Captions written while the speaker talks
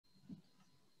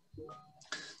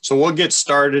So we'll get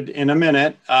started in a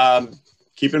minute.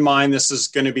 Keep in mind, this is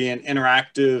going to be an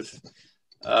interactive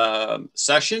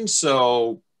session,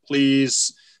 so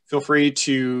please feel free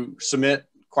to submit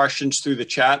questions through the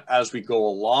chat as we go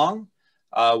along.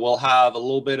 We'll have a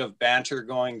little bit of banter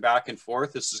going back and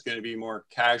forth. This is going to be more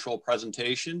casual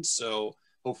presentation, so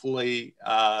hopefully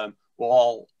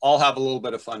we'll all have a little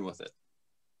bit of fun with it.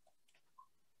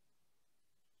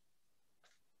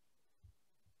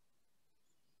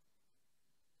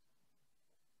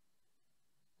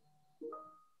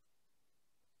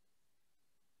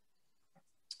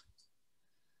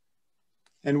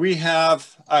 And we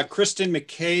have Kristen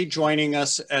McKay joining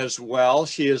us as well.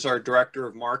 She is our Director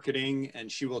of Marketing,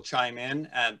 and she will chime in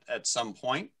at some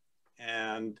point.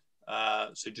 And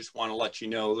so just want to let you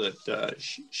know that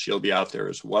she'll be out there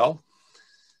as well.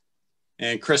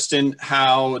 And Kristen,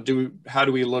 how do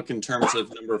we look in terms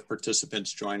of number of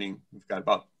participants joining? We've got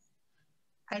about...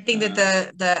 I think that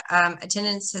the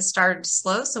attendance has started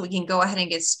slow, so we can go ahead and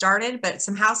get started. But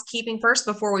some housekeeping first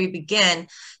before we begin.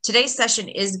 Today's session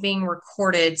is being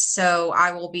recorded, so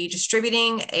I will be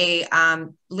distributing a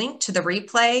link to the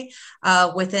replay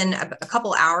within a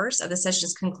couple hours of the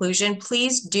session's conclusion.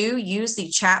 Please do use the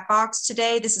chat box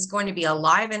today. This is going to be a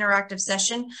live interactive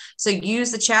session, so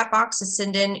use the chat box to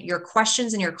send in your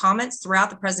questions and your comments throughout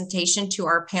the presentation to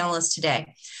our panelists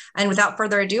today. And without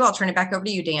further ado, I'll turn it back over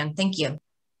to you, Dan. Thank you.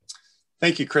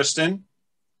 Thank you, Kristen.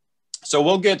 So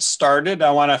we'll get started.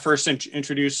 I want to first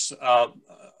introduce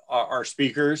our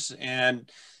speakers and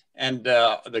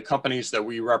the companies that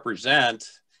we represent.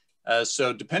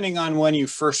 So depending on when you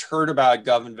first heard about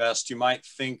GovInvest, you might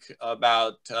think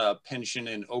about pension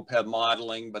and OPEB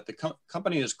modeling, but the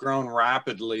company has grown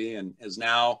rapidly and is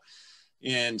now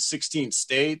in 16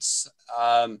 states.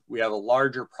 We have a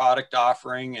larger product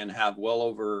offering and have well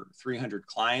over 300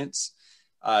 clients.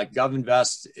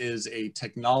 GovInvest is a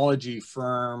technology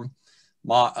firm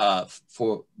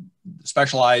for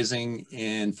specializing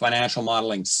in financial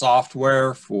modeling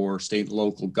software for state and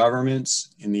local governments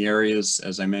in the areas,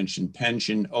 as I mentioned,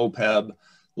 pension, OPEB,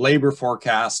 labor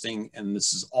forecasting, and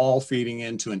this is all feeding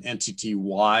into an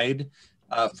entity-wide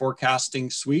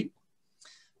forecasting suite.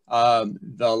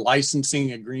 The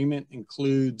licensing agreement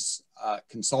includes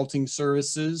consulting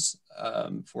services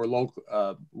for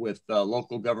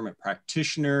local government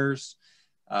practitioners,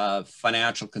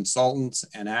 financial consultants,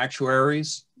 and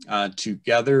actuaries.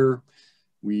 Together,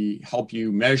 we help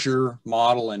you measure,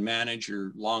 model, and manage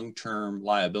your long-term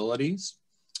liabilities.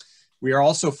 We are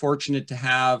also fortunate to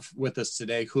have with us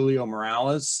today Julio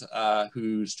Morales,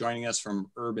 who's joining us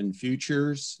from Urban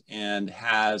Futures and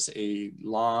has a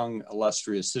long,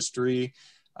 illustrious history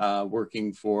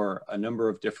working for a number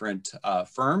of different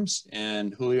firms.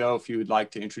 And Julio, if you would like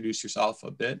to introduce yourself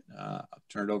a bit, I'll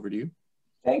turn it over to you.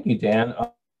 Thank you, Dan.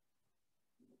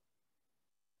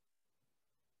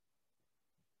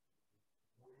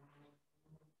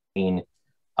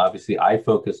 Obviously, I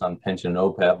focus on pension and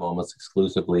OPEB almost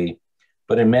exclusively,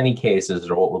 but in many cases,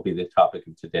 or what will be the topic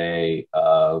of today,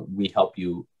 we help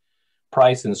you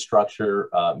price and structure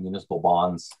municipal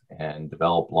bonds and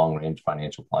develop long-range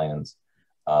financial plans.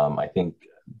 I think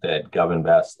that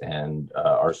GovInvest and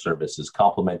our services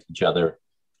complement each other.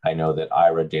 I know that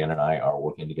Ira, Dan, and I are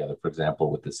working together, for example,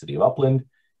 with the City of Upland.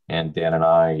 And Dan and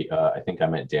I think I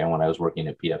met Dan when I was working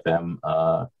at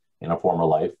PFM in a former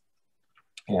life.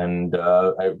 And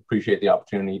I appreciate the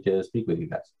opportunity to speak with you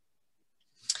guys.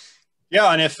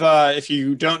 Yeah, and if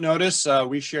you don't notice,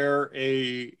 we share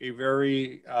a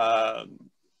very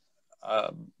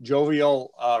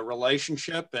jovial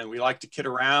relationship, and we like to kid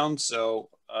around. So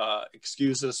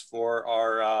excuse us for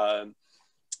our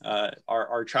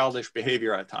childish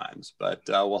behavior at times. But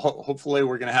hopefully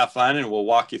we're going to have fun, and we'll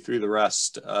walk you through the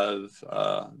rest of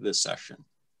this session.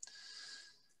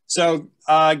 So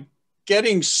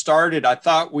getting started, I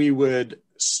thought we would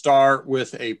start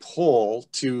with a poll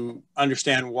to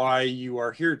understand why you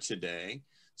are here today.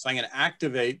 So I'm going to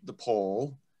activate the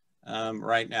poll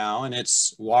right now, and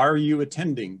it's, why are you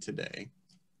attending today?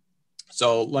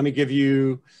 So let me give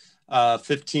you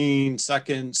 15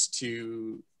 seconds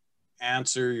to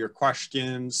answer your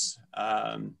questions.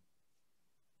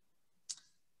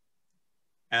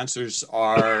 Answers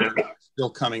are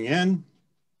still coming in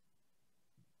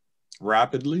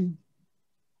rapidly.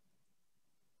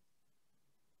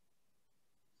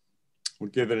 We'll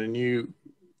give it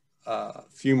a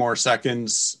few more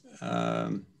seconds.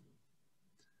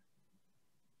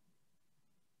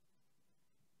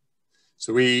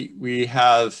 So we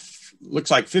have,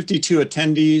 looks like 52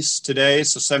 attendees today,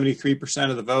 so 73%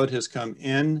 of the vote has come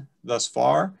in thus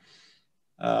far,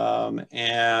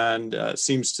 and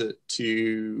seems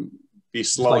to be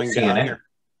slowing like down CNN. here.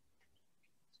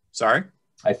 Sorry?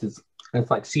 I said,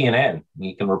 it's like CNN.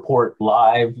 You can report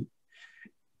live.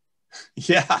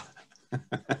 Yeah.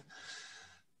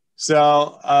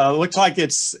 So looks like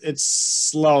it's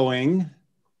slowing.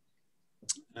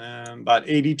 About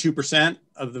 82%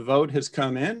 of the vote has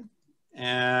come in,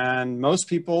 and most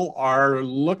people are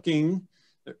looking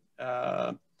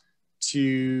to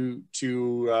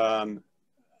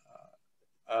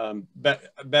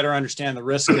better understand the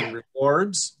risk and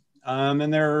rewards.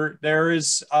 And there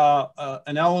is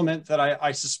an element that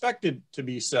I suspected to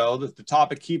be so, that the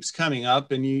topic keeps coming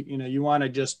up, and you want to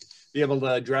just be able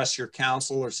to address your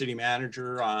council or city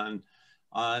manager on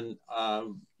some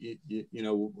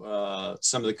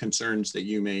of the concerns that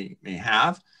you may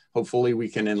have. Hopefully, we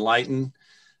can enlighten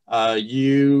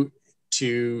you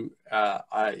to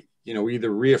either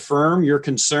reaffirm your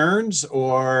concerns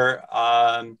or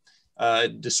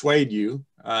dissuade you.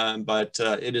 But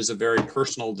it is a very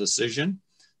personal decision.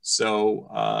 So,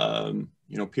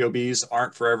 POBs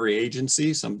aren't for every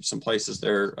agency. Some places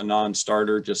they're a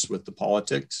non-starter just with the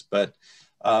politics. But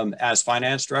as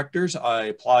finance directors, I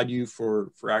applaud you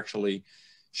for actually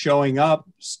showing up,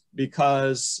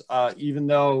 because even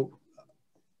though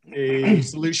a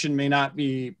solution may not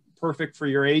be perfect for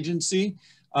your agency,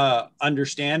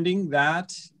 understanding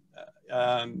that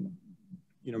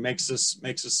makes us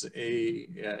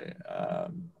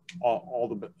all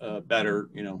the better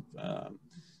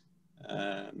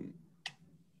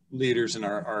leaders in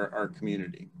our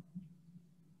community.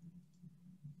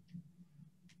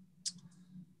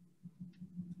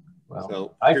 Well,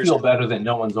 so I feel better that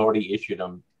no one's already issued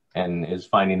them and is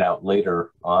finding out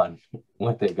later on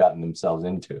what they've gotten themselves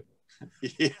into.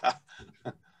 Yeah.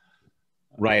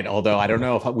 Right. Although I don't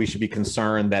know if we should be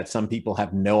concerned that some people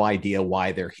have no idea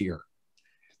why they're here.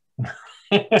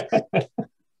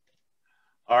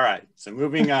 All right. So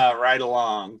moving right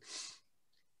along.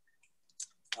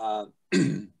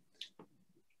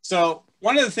 So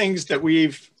one of the things that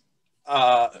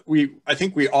I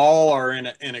think we all are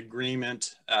in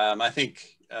agreement. I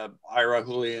think Ira,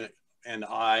 Julia, and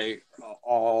I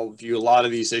all view a lot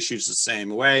of these issues the same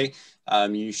way.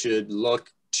 You should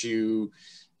look to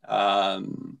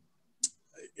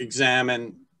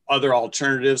examine other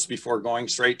alternatives before going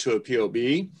straight to a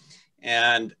POB.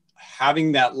 And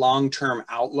having that long-term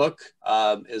outlook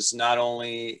is not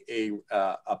only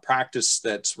a practice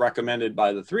that's recommended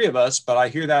by the three of us, but I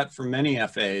hear that from many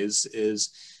FAs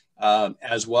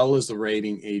as well as the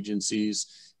rating agencies,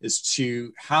 is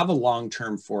to have a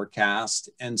long-term forecast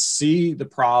and see the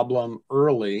problem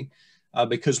early,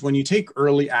 because when you take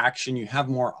early action, you have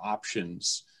more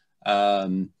options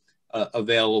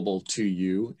available to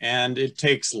you, and it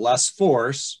takes less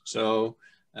force. So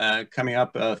coming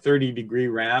up a 30-degree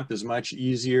ramp is much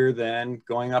easier than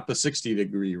going up a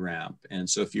 60-degree ramp. And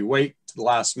so if you wait to the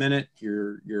last minute,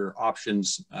 your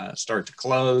options start to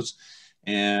close,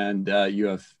 and you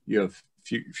have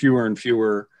fewer and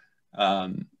fewer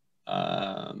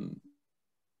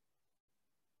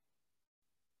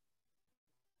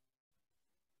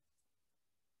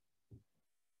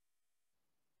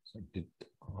So did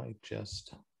I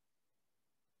just...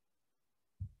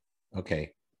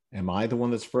 Okay. Am I the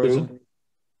one that's frozen?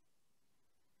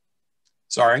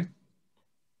 Sorry?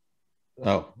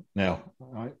 Oh, no.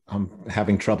 I'm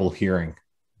having trouble hearing.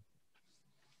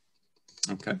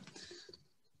 Okay.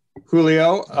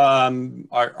 Julio,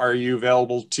 are you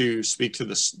available to speak to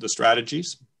the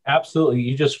strategies? Absolutely.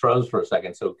 You just froze for a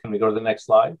second. So can we go to the next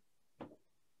slide?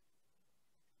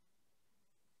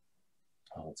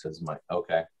 Oh, it says my,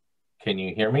 okay. Can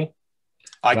you hear me?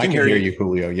 I can hear you,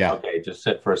 Julio. Yeah. Okay, just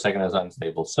said for a second as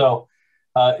unstable. So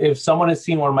if someone has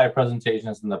seen one of my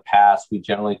presentations in the past, we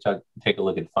generally take a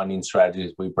look at funding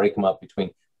strategies. We break them up between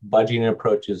budgeting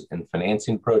approaches and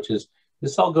financing approaches.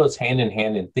 This all goes hand in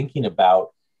hand in thinking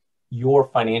about your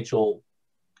financial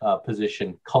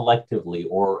position collectively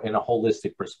or in a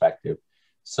holistic perspective.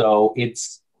 So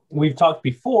we've talked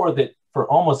before that for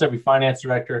almost every finance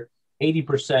director,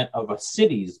 80% of a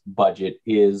city's budget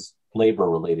is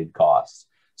labor-related costs.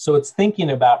 So it's thinking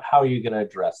about how you're going to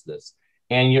address this.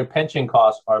 And your pension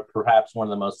costs are perhaps one of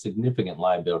the most significant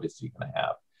liabilities you're going to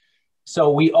have.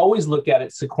 So we always look at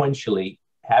it sequentially,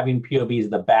 having POBs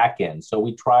the back end. So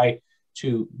we try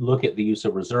to look at the use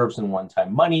of reserves and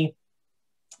one-time money,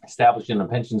 establishing a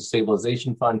pension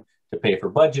stabilization fund to pay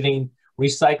for budgeting,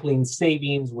 recycling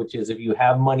savings, which is if you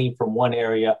have money from one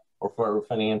area or for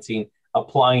financing,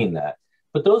 applying that.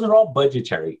 But those are all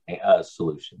budgetary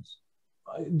solutions.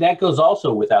 That goes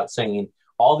also without saying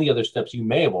all the other steps you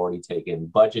may have already taken,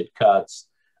 budget cuts,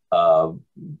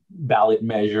 ballot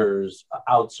measures,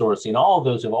 outsourcing, all of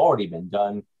those have already been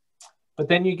done. But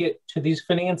then you get to these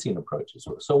financing approaches.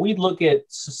 So we look at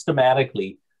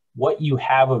systematically what you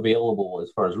have available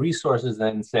as far as resources,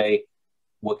 then say,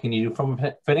 what can you do from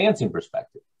a financing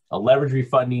perspective? A leverage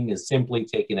refunding is simply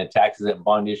taking a tax-exempt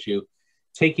bond issue,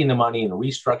 taking the money and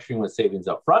restructuring with savings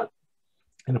up front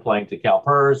and applying to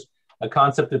CalPERS. A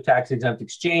concept of tax-exempt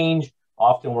exchange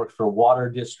often works for water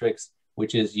districts,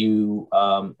 which is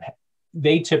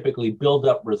they typically build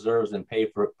up reserves and pay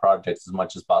for projects as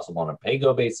much as possible on a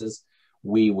pay-go basis.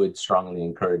 We would strongly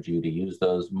encourage you to use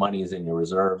those monies in your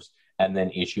reserves and then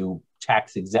issue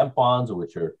tax-exempt bonds,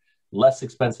 which are less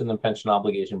expensive than pension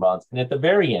obligation bonds. And at the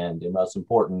very end, and most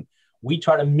important, we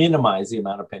try to minimize the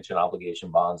amount of pension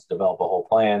obligation bonds, develop a whole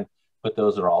plan, but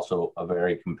those are also a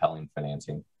very compelling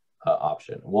financing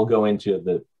option. We'll go into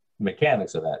the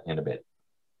mechanics of that in a bit.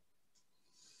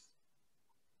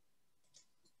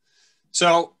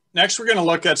 So next, we're going to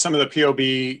look at some of the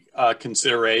POB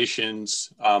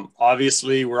considerations.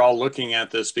 Obviously, we're all looking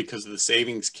at this because the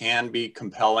savings can be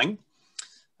compelling.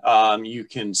 You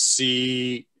can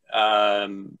see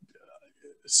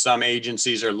some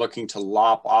agencies are looking to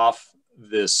lop off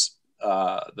this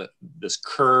this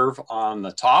curve on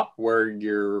the top where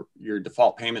your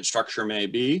default payment structure may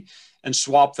be, and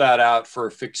swap that out for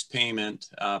a fixed payment,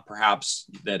 perhaps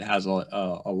that has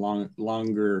a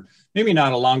longer, maybe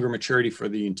not a longer maturity for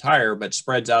the entire, but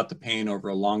spreads out the pain over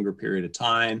a longer period of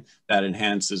time. That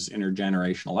enhances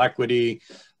intergenerational equity.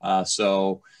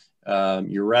 So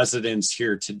your residents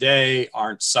here today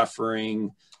aren't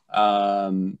suffering,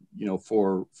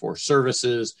 for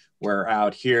services, where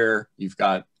out here you've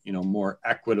got more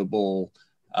equitable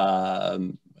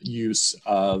use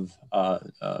of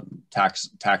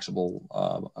taxable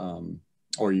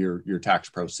or your tax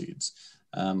proceeds.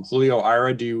 Julio,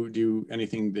 Ira, do you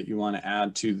anything that you want to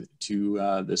add to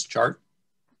this chart?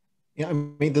 Yeah, I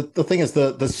mean, the thing is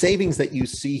the savings that you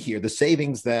see here, the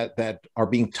savings that are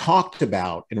being talked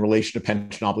about in relation to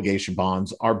pension obligation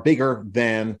bonds are bigger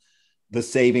than the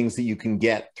savings that you can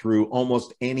get through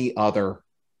almost any other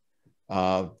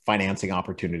financing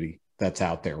opportunity that's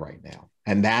out there right now.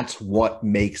 And that's what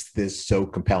makes this so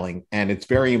compelling. And it's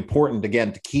very important,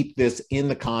 again, to keep this in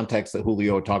the context that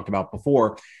Julio talked about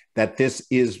before, that this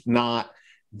isn't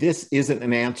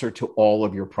an answer to all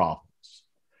of your problems.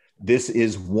 This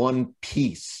is one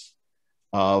piece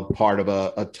of part of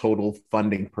a total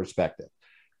funding perspective.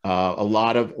 A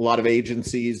lot of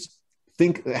agencies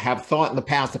have thought in the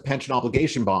past of pension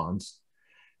obligation bonds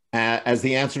as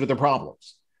the answer to their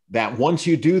problems. That once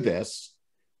you do this,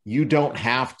 you don't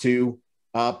have to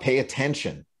pay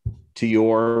attention to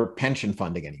your pension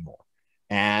funding anymore.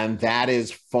 And that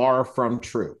is far from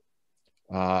true.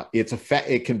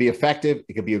 It can be effective.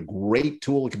 It can be a great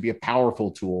tool. It can be a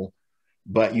powerful tool,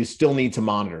 but you still need to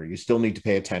monitor. You still need to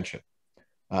pay attention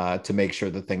to make sure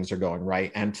that things are going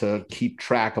right and to keep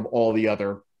track of all the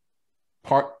other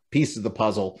pieces of the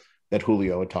puzzle that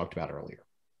Julio had talked about earlier.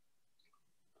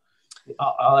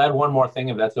 I'll add one more thing,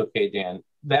 if that's okay, Dan.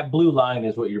 That blue line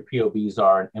is what your POBs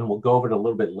are, and we'll go over it a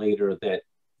little bit later, that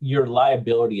your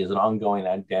liability is an ongoing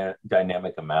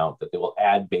dynamic amount, that they will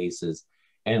add bases.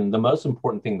 And the most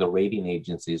important thing the rating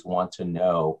agencies want to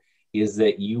know is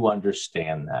that you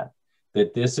understand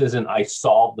that this isn't I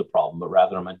solved the problem, but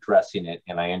rather I'm addressing it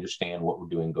and I understand what we're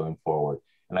doing going forward.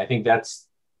 And I think that's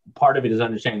part of it, is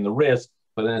understanding the risk,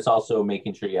 but then it's also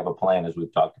making sure you have a plan, as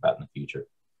we've talked about in the future.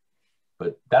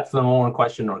 But that's the number one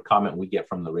question or comment we get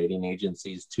from the rating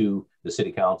agencies to the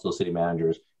city council, city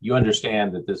managers. You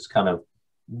understand that this kind of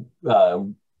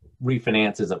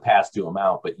refinance is a past due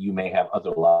amount, but you may have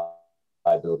other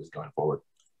liabilities going forward.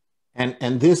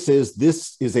 And this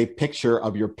is a picture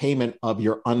of your payment of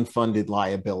your unfunded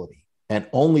liability, and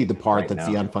only the part that's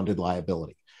the unfunded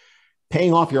liability.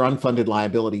 Paying off your unfunded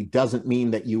liability doesn't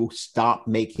mean that you stop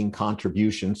making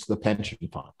contributions to the pension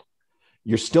fund.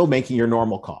 You're still making your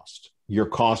normal cost, your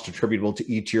cost attributable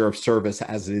to each year of service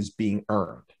as it is being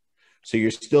earned. So you're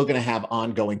still going to have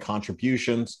ongoing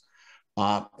contributions.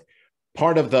 Part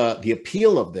of the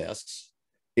appeal of this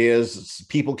is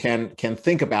people can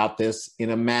think about this in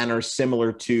a manner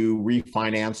similar to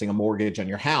refinancing a mortgage on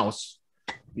your house,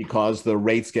 because the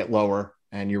rates get lower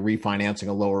and you're refinancing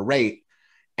a lower rate.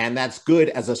 And that's good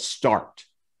as a start,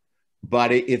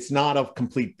 but it's not a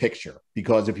complete picture,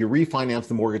 because if you refinance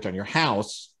the mortgage on your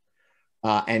house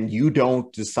and you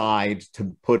don't decide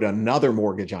to put another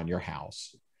mortgage on your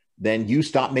house, then you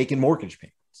stop making mortgage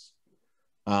payments.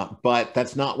 But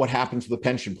that's not what happens with a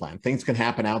pension plan. Things can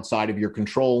happen outside of your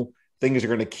control. Things are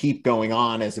going to keep going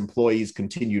on as employees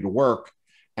continue to work.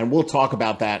 And we'll talk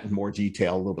about that in more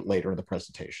detail a little bit later in the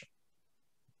presentation.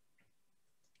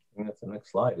 I think that's the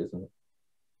next slide, isn't it?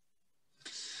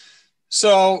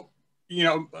 So,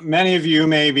 many of you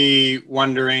may be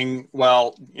wondering,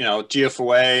 well,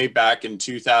 GFOA back in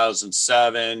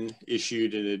 2007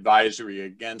 issued an advisory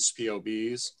against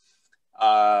POBs.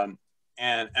 And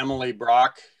Emily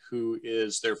Brock, who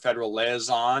is their federal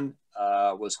liaison,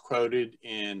 was quoted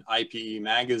in IPE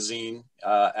magazine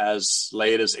as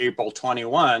late as April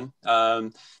 21,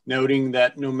 noting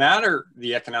that no matter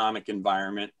the economic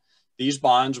environment, these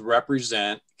bonds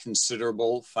represent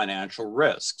considerable financial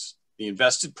risks. The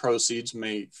invested proceeds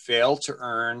may fail to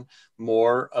earn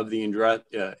more of the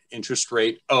interest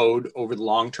rate owed over the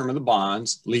long term of the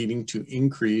bonds, leading to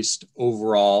increased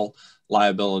overall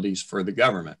liabilities for the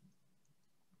government.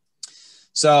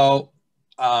 So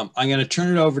I'm going to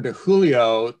turn it over to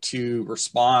Julio to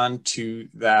respond to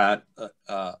that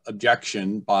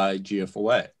objection by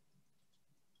GFOA.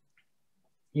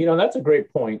 That's a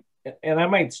great point. And I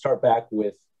might start back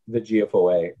with the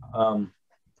GFOA.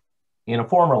 In a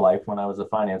former life, when I was a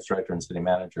finance director and city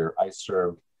manager, I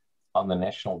served on the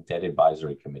National Debt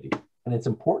Advisory Committee. And it's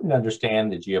important to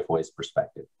understand the GFOA's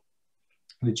perspective.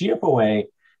 The GFOA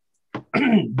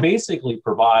basically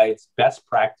provides best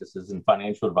practices and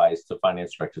financial advice to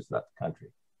finance directors throughout the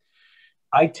country.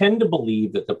 I tend to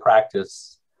believe that the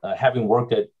practice, having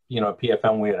worked at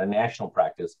PFM, we had a national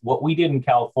practice. What we did in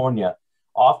California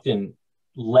often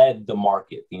led the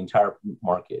market, the entire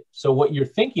market. So what you're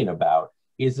thinking about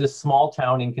is this small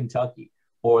town in Kentucky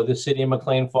or the city of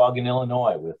McLean Fogg in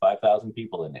Illinois with 5,000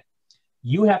 people in it.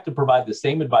 You have to provide the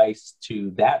same advice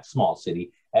to that small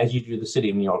city as you do the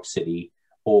city of New York City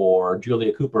or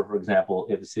Julia Cooper, for example,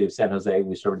 in the city of San Jose.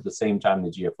 We served at the same time the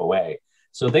GFOA.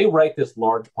 So they write this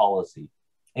large policy.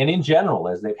 And in general,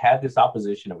 as they've had this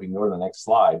opposition, if we can go to the next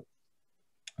slide,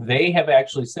 they have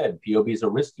actually said POBs are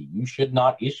risky. You should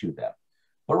not issue them.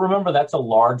 But remember, that's a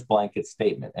large blanket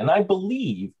statement. And I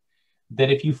believe that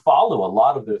if you follow a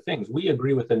lot of their things, we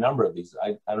agree with a number of these.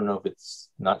 I don't know if it's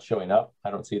not showing up.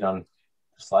 I don't see it on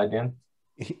the slide, Dan.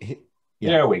 Yeah.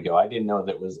 There we go. I didn't know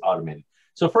that was automated.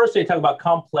 So first they talk about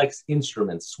complex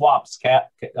instruments, swaps,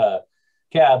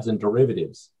 cabs, and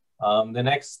derivatives. The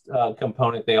next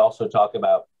component they also talk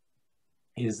about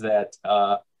is that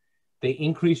they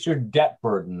increase your debt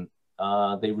burden.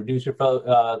 They reduce your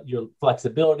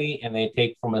flexibility, and they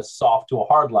take from a soft to a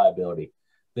hard liability.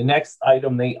 The next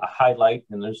item they highlight,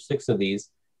 and there's 6 of these,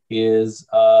 is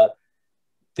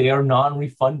they are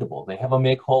non-refundable. They have a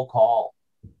make whole call.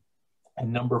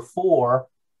 And number 4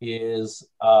 is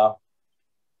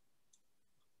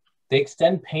they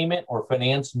extend payment or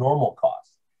finance normal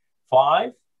costs.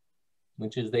 5,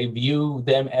 which is they view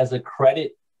them as a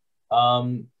credit,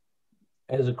 and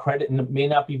may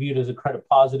not be viewed as a credit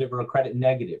positive or a credit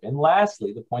negative. And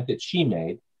lastly, the point that she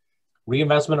made,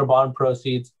 reinvestment of bond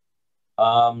proceeds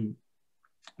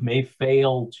may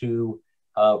fail to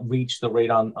reach the rate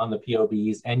on the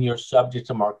POBs, and you're subject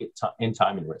to market and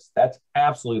timing risk. That's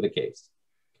absolutely the case.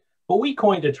 But we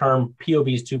coined a term,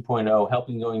 POBs 2.0,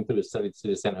 helping going through the study of the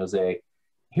city of San Jose.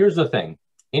 Here's the thing.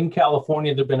 In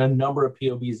California, there have been a number of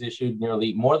POBs issued,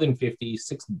 nearly more than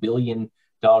 $56 billion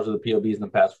of the POBs in the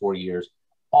past 4 years.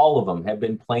 All of them have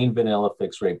been plain vanilla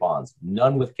fixed rate bonds,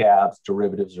 none with cabs,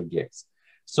 derivatives, or GICs.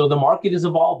 So the market is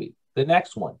evolving. The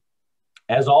next one,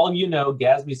 as all of you know,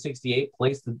 GASB 68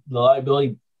 placed the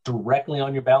liability directly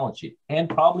on your balance sheet. And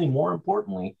probably more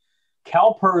importantly,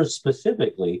 CalPERS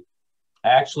specifically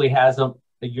actually has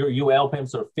your UAL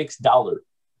payments are fixed dollar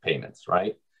payments,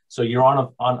 right? So you're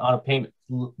on a payment,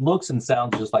 looks and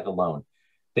sounds just like a loan.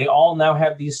 They all now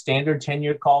have these standard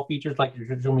 10-year call features like your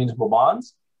traditional municipal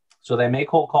bonds. So they make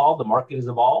whole call, the market has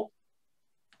evolved.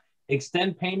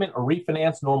 Extend payment or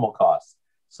refinance normal costs.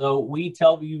 So we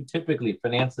tell you typically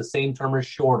finance the same term or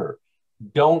shorter.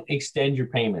 Don't extend your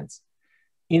payments.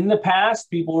 In the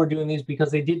past, people were doing these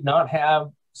because they did not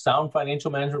have sound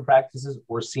financial management practices.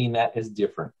 We're seeing that as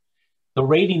different. The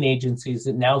rating agencies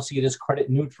that now see it as credit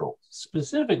neutral,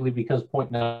 specifically because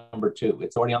point number 2,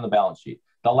 it's already on the balance sheet.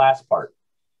 The last part,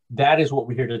 that is what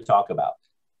we're here to talk about.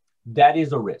 That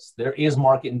is a risk. There is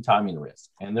market and timing risk.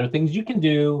 And there are things you can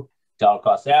do, dollar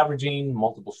cost averaging,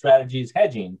 multiple strategies,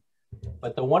 hedging.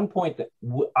 But the one point that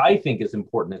I think is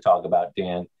important to talk about,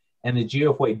 Dan, and the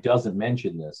GFOA doesn't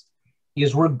mention this,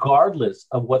 is regardless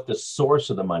of what the source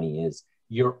of the money is,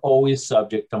 you're always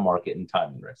subject to market and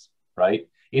timing risk, right?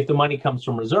 If the money comes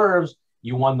from reserves,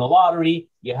 you won the lottery,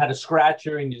 you had a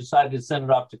scratcher, and you decided to send it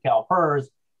off to CalPERS,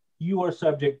 you are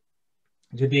subject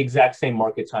to the exact same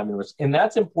market timing risk. And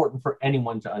that's important for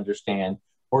anyone to understand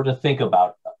or to think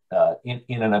about in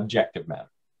an objective manner.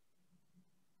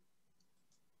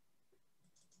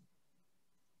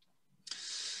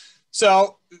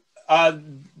 So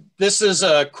This is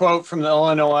a quote from the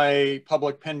Illinois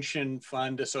Public Pension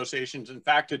Fund Associations. In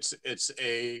fact, it's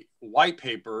a white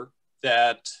paper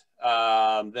that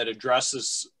that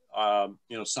addresses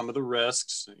some of the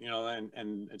risks.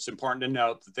 And it's important to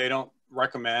note that they don't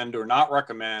recommend or not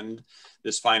recommend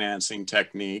this financing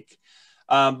technique,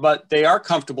 but they are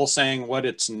comfortable saying what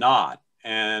it's not.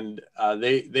 And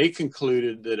they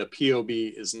concluded that a POB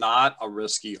is not a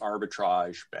risky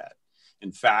arbitrage bet.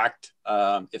 In fact,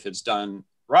 if it's done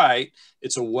right,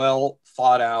 it's a well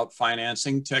thought out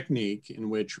financing technique in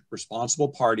which responsible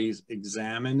parties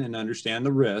examine and understand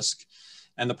the risk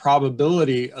and the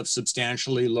probability of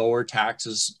substantially lower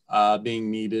taxes being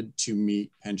needed to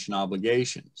meet pension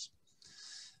obligations.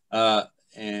 And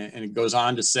it goes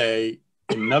on to say,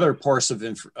 another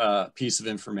piece of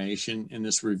information in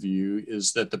this review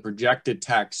is that the projected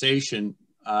taxation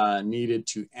needed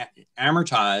to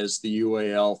amortize the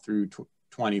UAL through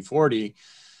 2040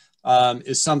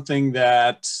 is something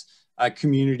that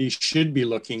communities should be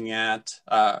looking at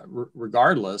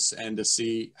regardless, and to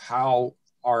see how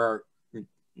are,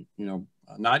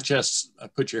 not just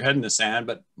put your head in the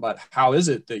sand, but how is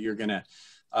it that you're going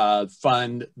to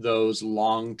fund those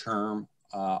long-term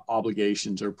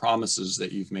obligations or promises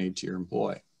that you've made to your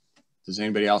employee. Does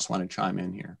anybody else want to chime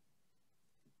in here?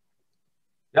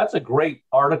 That's a great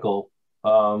article.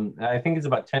 I think it's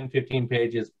about 10, 15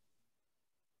 pages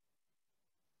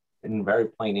in very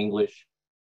plain English.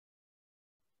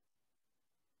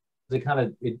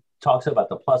 It talks about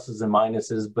the pluses and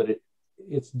minuses, but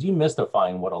it's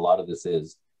demystifying what a lot of this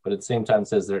is, but at the same time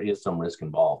says there is some risk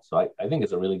involved. So I think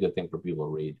it's a really good thing for people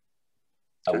to read.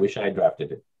 I wish I had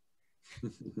drafted it.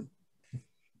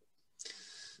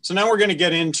 So now we're going to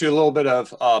get into a little bit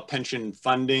of pension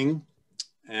funding,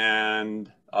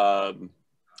 and I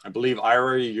believe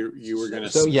Ira, you were going to.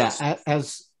 So yeah,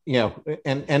 as you know,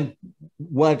 and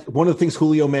one of the things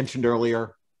Julio mentioned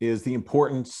earlier is the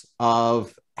importance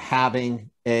of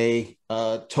having a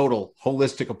total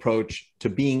holistic approach to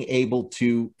being able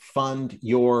to fund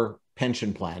your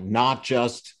pension plan, not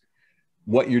just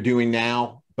what you're doing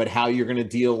now, but how you're going to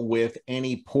deal with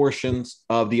any portions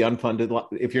of the unfunded.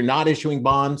 If you're not issuing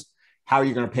bonds, how are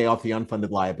you going to pay off the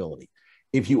unfunded liability?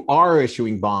 If you are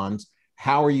issuing bonds,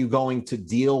 how are you going to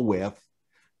deal with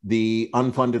the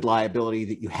unfunded liability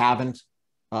that you haven't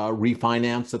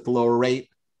refinanced at the lower rate?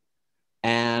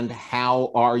 And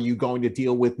how are you going to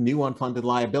deal with new unfunded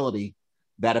liability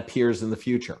that appears in the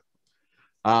future?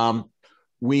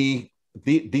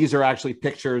 These are actually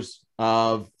pictures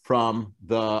from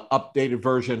the updated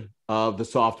version of the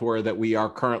software that we are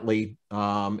currently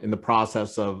in the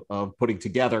process of putting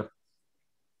together,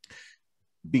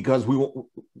 because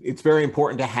it's very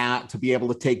important to be able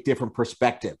to take different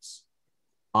perspectives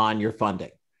on your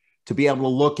funding, to be able to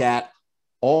look at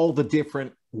all the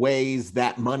different ways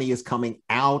that money is coming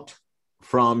out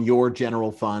from your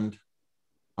general fund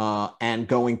and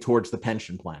going towards the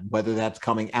pension plan, whether that's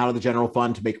coming out of the general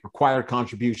fund to make required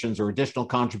contributions or additional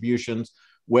contributions,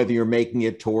 whether you're making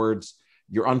it towards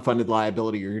your unfunded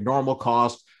liability or your normal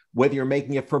cost, whether you're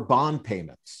making it for bond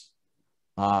payments.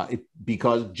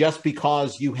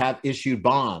 Because you have issued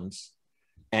bonds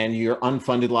and your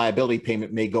unfunded liability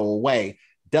payment may go away,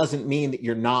 doesn't mean that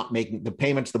you're not making the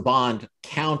payments. The bond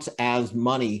counts as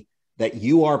money that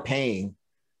you are paying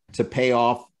to pay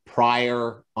off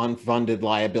prior unfunded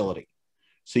liability.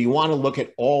 So you want to look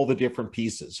at all the different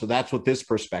pieces. So that's what this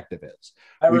perspective is.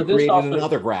 We created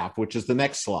another graph, which is the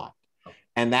next slide.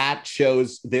 And that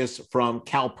shows this from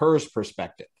CalPERS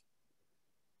perspective.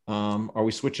 Are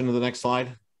we switching to the next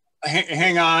slide?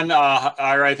 Hang on,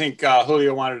 I think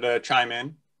Julio wanted to chime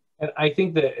in. And I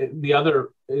think that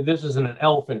this isn't an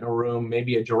elephant in a room,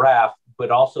 maybe a giraffe, but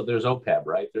also there's OPEB,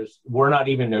 right? We're not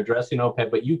even addressing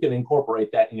OPEB, but you can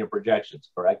incorporate that in your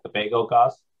projections, correct? The pay-go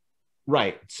cost?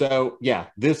 Right. So yeah,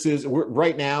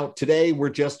 right now, today, we're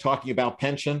just talking about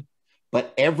pension,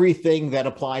 but everything that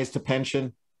applies to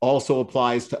pension also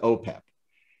applies to OPEB.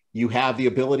 You have the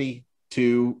ability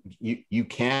to,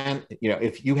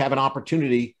 if you have an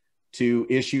opportunity to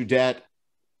issue debt,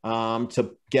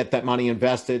 to get that money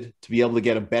invested, to be able to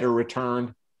get a better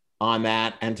return on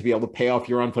that, and to be able to pay off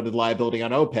your unfunded liability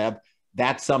on OPEB,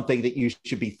 that's something that you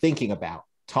should be thinking about,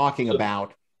 talking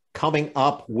about, coming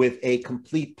up with a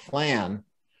complete plan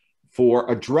for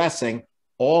addressing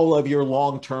all of your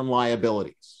long-term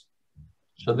liabilities.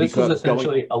 So this is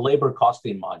essentially a labor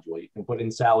costing module. You can put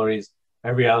in salaries,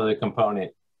 every other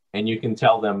component, and you can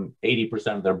tell them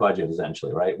 80% of their budget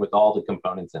essentially, right? With all the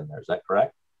components in there. Is that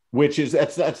correct? Which is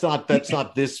that's not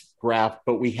this graph,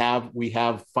 but we have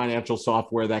financial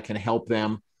software that can help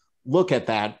them look at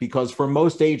that, because for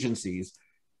most agencies,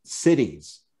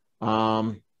 cities,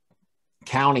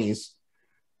 counties,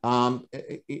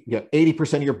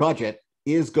 80% of your budget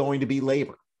is going to be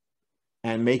labor,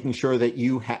 and making sure that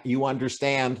you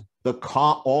understand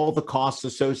all the costs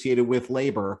associated with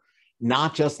labor,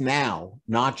 not just now,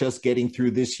 not just getting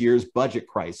through this year's budget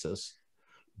crisis,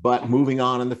 but moving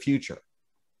on in the future.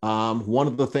 One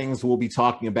of the things we'll be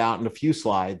talking about in a few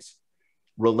slides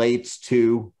relates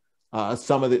to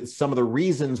some of the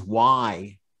reasons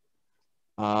why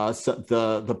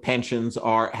the pensions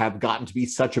have gotten to be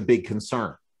such a big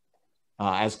concern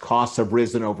as costs have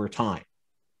risen over time.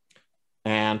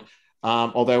 And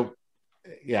although,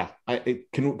 yeah,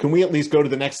 can we at least go to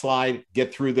the next slide,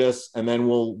 get through this, and then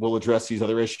we'll address these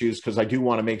other issues, because I do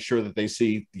want to make sure that they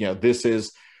see, this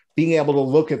is being able to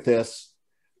look at this,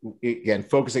 again,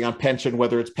 focusing on pension,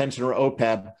 whether it's pension or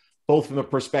OPEB, both from the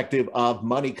perspective of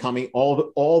money coming,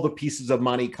 all the pieces of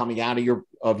money coming out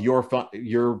of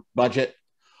your budget,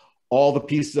 all the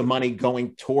pieces of money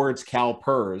going towards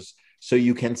CalPERS, so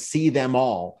you can see them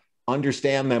all,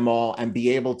 understand them all, and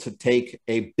be able to take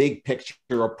a big picture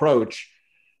approach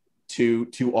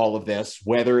to all of this,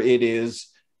 whether it is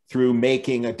through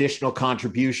making additional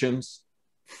contributions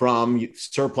from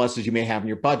surpluses you may have in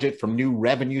your budget, from new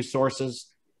revenue sources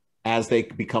as they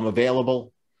become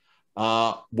available,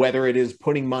 whether it is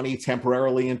putting money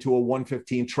temporarily into a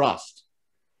 115 trust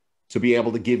to be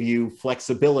able to give you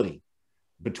flexibility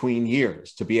between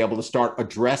years, to be able to start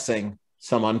addressing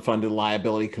some unfunded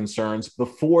liability concerns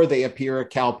before they appear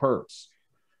at CalPERS.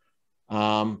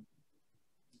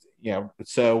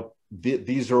 So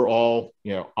these are all,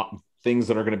 things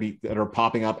that are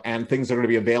popping up, and things that are going to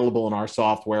be available in our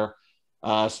software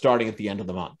starting at the end of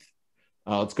the month.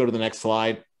 Let's go to the next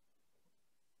slide.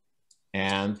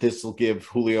 And this will give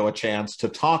Julio a chance to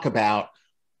talk about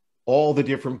all the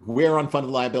different, where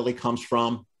unfunded liability comes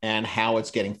from and how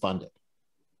it's getting funded.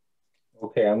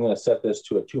 Okay, I'm going to set this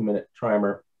to a 2-minute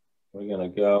timer. We're going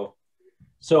to go.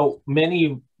 So many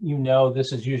of you know,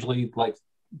 this is usually like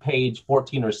page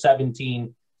 14 or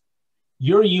 17.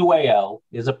 Your UAL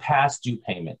is a past due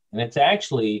payment, and it's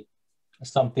actually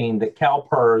something that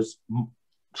CalPERS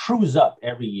trues up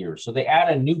every year. So they add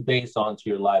a new base onto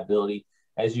your liability.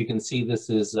 As you can see,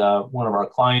 this is one of our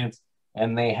clients,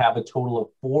 and they have a total of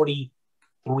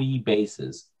 43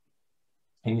 bases.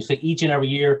 And you say each and every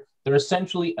year, they're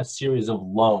essentially a series of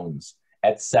loans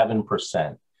at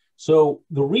 7%. So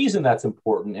the reason that's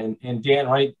important, and Dan,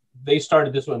 right, they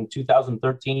started this one in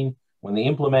 2013. When they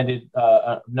implemented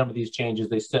a number of these changes,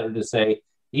 they started to say,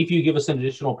 if you give us an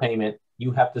additional payment,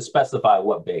 you have to specify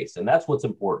what base. And that's what's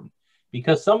important,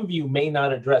 because some of you may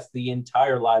not address the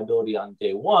entire liability on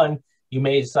day one. You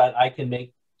may decide, I can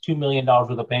make $2 million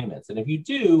worth of payments. And if you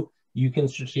do, you can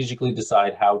strategically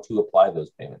decide how to apply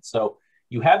those payments. So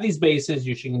you have these bases,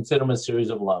 you should consider them a series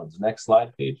of loans. Next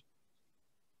slide, page.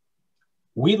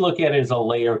 We look at it as a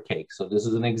layer cake. So this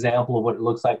is an example of what it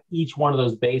looks like. Each one of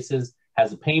those bases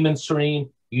has a payment stream.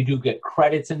 You do get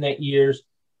credits in that years.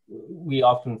 We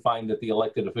often find that the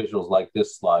elected officials like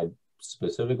this slide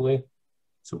specifically.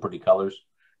 Some pretty colors.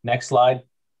 Next slide.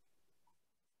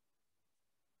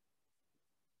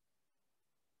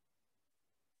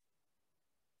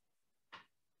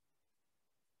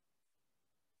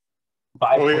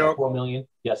 $5.4 million.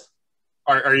 Yes.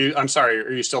 Are you? I'm sorry.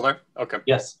 Are you still there? Okay.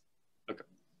 Yes. Okay.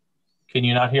 Can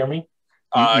you not hear me?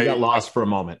 You got lost for a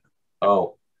moment.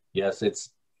 Oh, yes.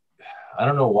 I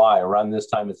don't know why. Around this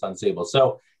time, it's unstable.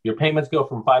 So your payments go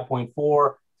from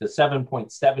 5.4 to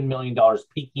 $7.7 million,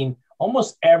 peaking.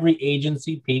 Almost every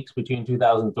agency peaks between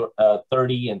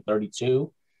 2030 and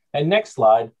 32. And next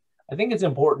slide. I think it's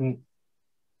important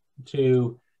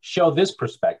to show this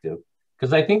perspective,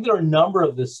 because I think there are a number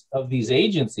of these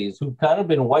agencies who've kind of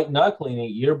been white knuckling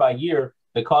it year by year.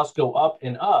 The costs go up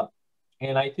and up.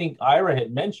 And I think Ira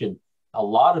had mentioned a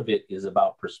lot of it is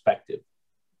about perspective.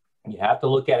 You have to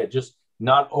look at it just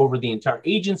not over the entire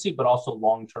agency, but also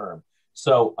long-term.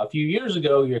 So a few years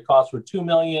ago, your costs were 2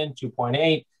 million,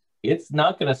 2.8. It's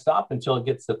not going to stop until it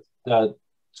gets to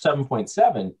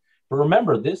 7.7. But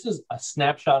remember, this is a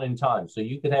snapshot in time. So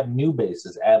you could have new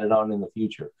bases added on in the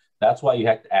future. That's why you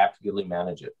have to actively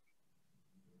manage it.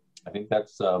 I think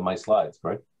that's my slides,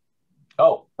 right?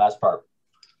 Oh, last part.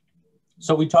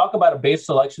 So we talk about a base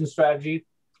selection strategy.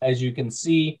 As you can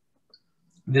see,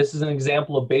 this is an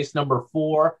example of base number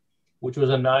 4, which was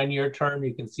a 9-year term.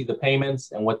 You can see the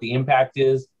payments and what the impact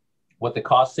is, what the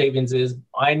cost savings is.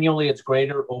 Annually, it's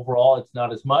greater. Overall, it's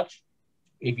not as much.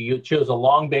 If you chose a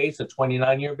long base, a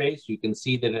 29-year base, you can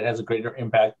see that it has a greater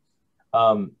impact.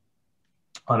 On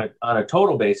a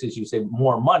total basis, you save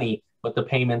more money, but the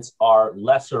payments are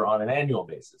lesser on an annual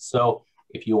basis. So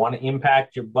if you want to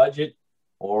impact your budget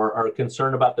or are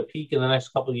concerned about the peak in the next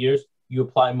couple of years, you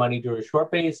apply money to a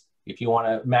short base. If you want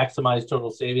to maximize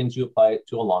total savings, you apply it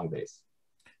to a long base.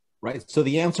 Right. So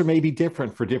the answer may be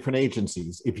different for different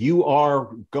agencies. If you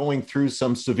are going through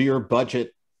some severe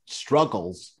budget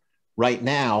struggles right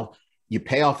now, you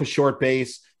pay off a short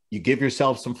base, you give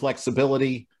yourself some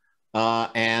flexibility,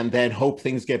 and then hope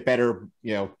things get better,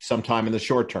 sometime in the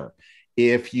short term.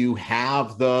 If you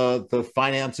have the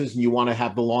finances and you want to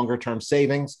have the longer term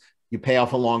savings, you pay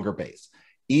off a longer base.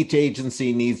 Each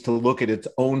agency needs to look at its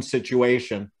own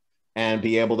situation and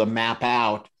be able to map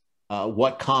out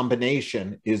what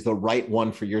combination is the right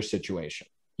one for your situation.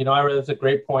 Ira, that's a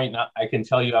great point. I can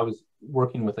tell you, I was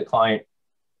working with a client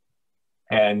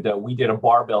and we did a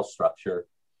barbell structure.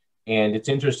 And it's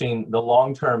interesting, the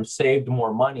long-term saved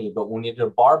more money, but when you did a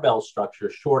barbell structure,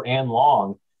 short and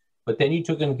long, but then you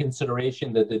took into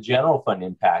consideration that the general fund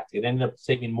impact, it ended up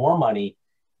saving more money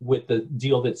with the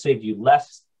deal that saved you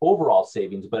less overall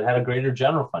savings, but had a greater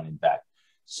general fund impact.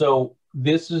 So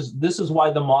this is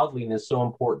why the modeling is so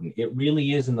important. It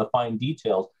really is in the fine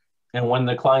details. And when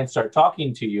the clients start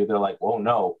talking to you, they're like, oh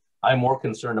no, I'm more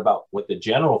concerned about what the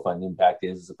general fund impact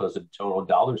is as opposed to total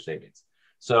dollar savings.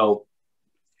 So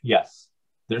yes,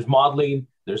 there's modeling,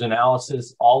 there's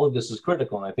analysis, all of this is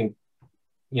critical. And I think,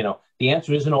 the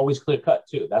answer isn't always clear cut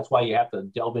too. That's why you have to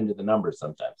delve into the numbers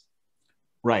sometimes.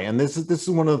 Right. And this is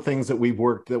one of the things that we've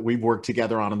worked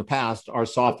together on in the past. Our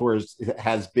software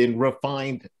has been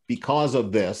refined because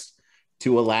of this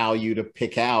to allow you to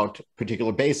pick out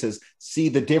particular bases, see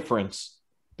the difference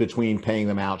between paying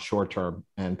them out short term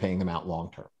and paying them out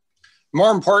long term.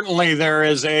 More importantly, there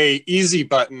is a easy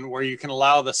button where you can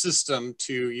allow the system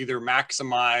to either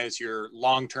maximize your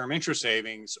long-term interest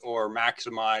savings or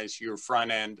maximize your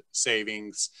front-end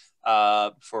savings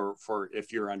for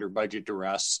if you're under budget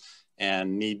duress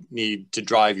and need to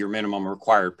drive your minimum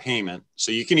required payment.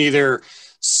 So you can either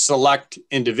select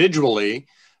individually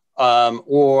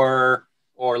or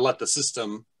let the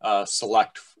system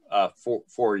select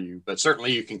for you. But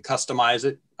certainly you can customize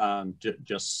it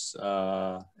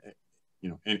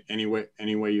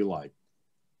any way you like.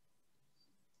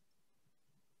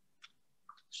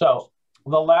 So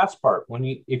the last part,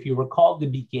 if you recall the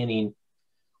beginning,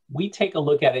 we take a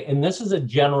look at it, and this is a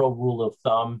general rule of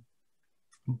thumb,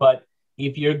 but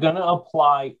if you're going to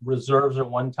apply reserves or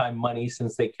one-time money,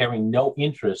 since they carry no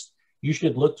interest, you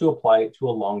should look to apply it to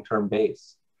a long-term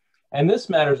base. And this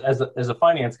matters as a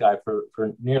finance guy for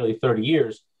nearly 30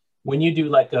 years. When you do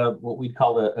like what we'd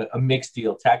call a mixed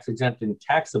deal, tax exempt and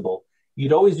taxable,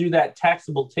 you'd always do that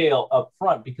taxable tail up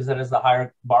front because that has the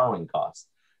higher borrowing cost.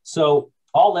 So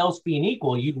all else being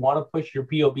equal, you'd want to push your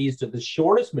POBs to the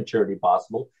shortest maturity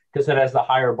possible because it has the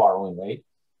higher borrowing rate.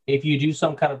 If you do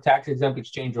some kind of tax exempt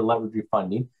exchange or leverage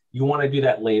refunding, you want to do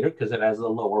that later because it has a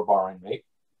lower borrowing rate.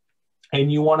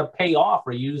 And you want to pay off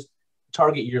or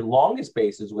target your longest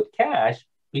bases with cash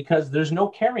because there's no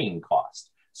carrying cost.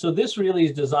 So this really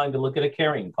is designed to look at a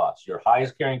carrying cost, your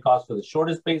highest carrying cost for the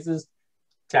shortest bases,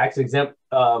 tax exempt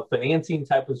financing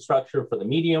type of structure for the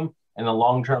medium, and the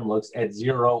long-term looks at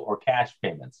zero or cash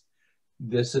payments.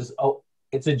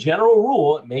 It's a general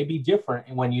rule. It may be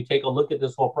different when you take a look at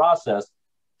this whole process,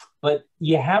 but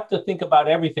you have to think about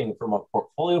everything from a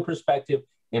portfolio perspective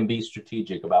and be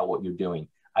strategic about what you're doing.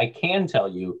 I can tell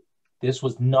you this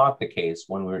was not the case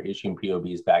when we were issuing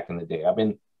POBs back in the day. I've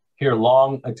been here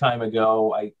a time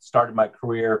ago. I started my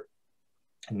career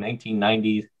in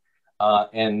 1990s.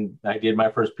 And I did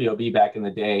my first POB back in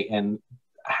the day, and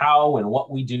how and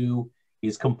what we do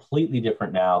is completely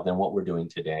different now than what we're doing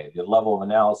today. The level of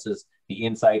analysis, the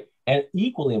insight, and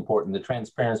equally important, the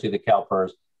transparency of the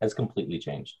CalPERS has completely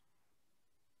changed.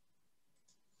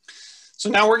 So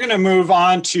now we're going to move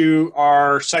on to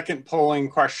our second polling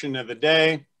question of the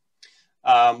day,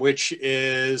 which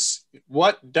is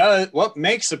what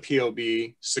makes a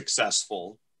POB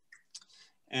successful?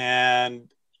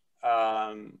 And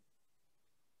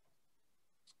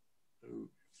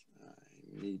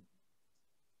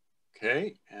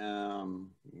okay,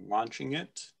 launching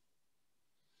it.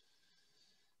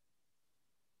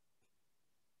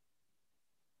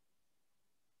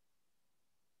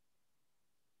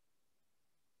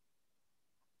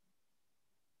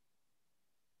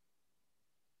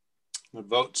 The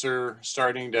votes are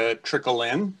starting to trickle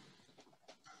in.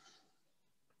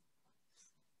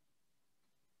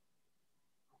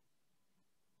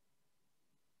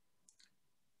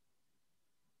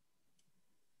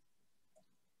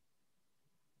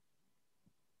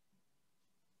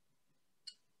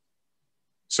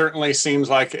 Certainly seems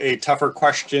like a tougher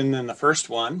question than the first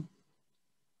one.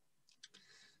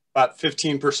 About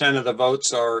 15% of the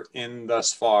votes are in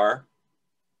thus far.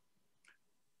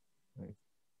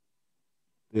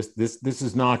 This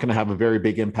is not going to have a very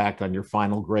big impact on your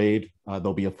final grade.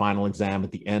 There'll be a final exam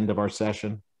at the end of our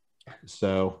session.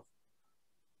 So,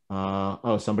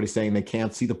 oh, somebody's saying they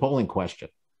can't see the polling question.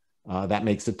 That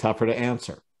makes it tougher to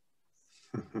answer.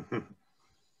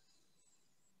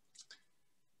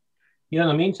 You know,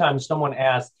 in the meantime, someone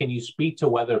asked, can you speak to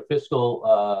whether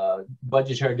fiscal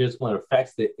budgetary discipline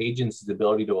affects the agency's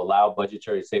ability to allow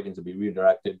budgetary savings to be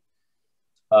redirected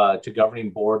to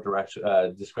governing board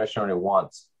discretionary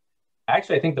wants?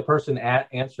 Actually, I think the person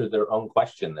answered their own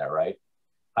question there, right?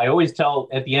 I always tell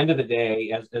at the end of the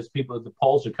day, as people, the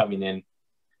polls are coming in,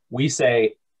 we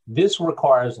say, this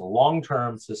requires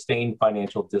long-term sustained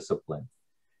financial discipline.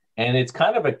 And it's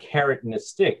kind of a carrot and a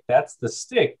stick. That's the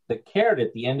stick. The carrot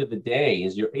at the end of the day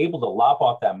is you're able to lop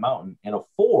off that mountain and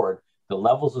afford the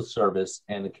levels of service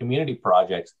and the community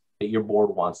projects that your board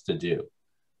wants to do.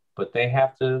 But they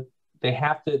have to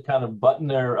kind of button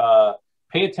their,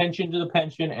 pay attention to the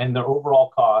pension and their overall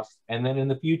costs. And then in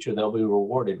the future, they'll be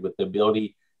rewarded with the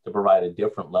ability to provide a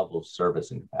different level of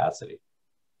service and capacity.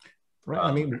 Right.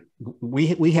 I mean,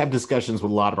 we have discussions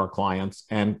with a lot of our clients,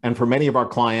 and for many of our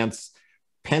clients,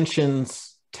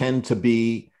 pensions tend to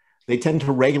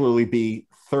regularly be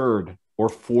third or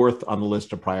fourth on the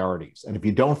list of priorities. And if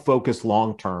you don't focus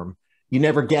long-term, you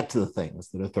never get to the things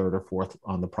that are third or fourth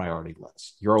on the priority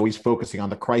list. You're always focusing on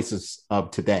the crisis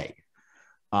of today.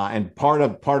 And part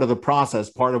of the process,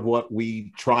 part of what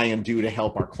we try and do to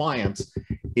help our clients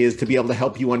is to be able to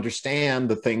help you understand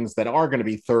the things that are going to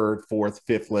be third, fourth,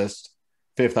 fifth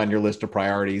on your list of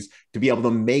priorities, to be able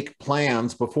to make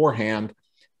plans beforehand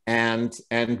and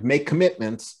make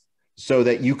commitments so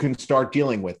that you can start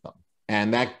dealing with them.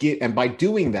 And by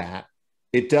doing that,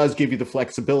 it does give you the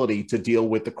flexibility to deal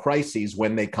with the crises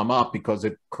when they come up, because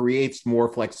it creates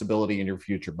more flexibility in your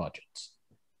future budgets.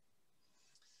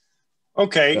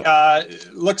 Okay,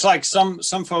 looks like some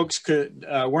folks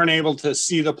weren't able to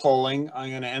see the polling. I'm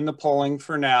going to end the polling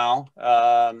for now,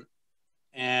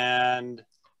 and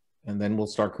then we'll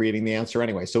start creating the answer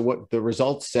anyway. So what the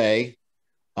results say,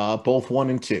 both 1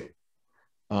 and 2.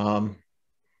 And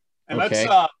okay.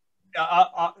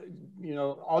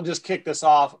 I'll just kick this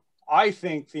off. I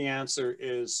think the answer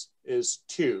is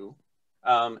 2,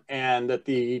 and that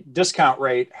the discount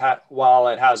rate, while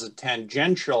it has a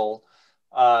tangential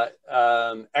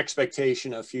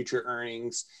expectation of future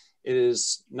earnings, it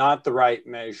is not the right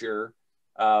measure.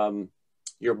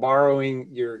 Your borrowing,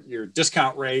 your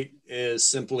discount rate is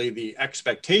simply the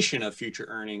expectation of future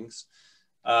earnings,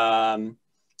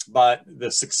 but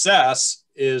the success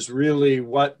is really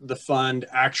what the fund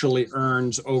actually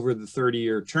earns over the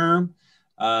 30-year term.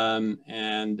 I'll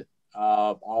turn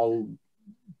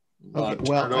it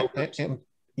over.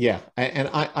 Yeah, and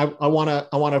I want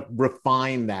to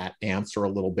refine that answer a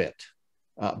little bit,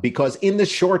 because in the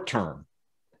short term,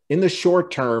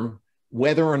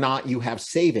 whether or not you have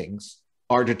savings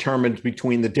are determined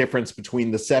between the difference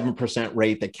between the 7%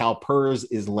 rate that CalPERS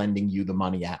is lending you the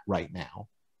money at right now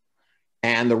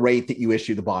and the rate that you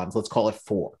issue the bonds. Let's call it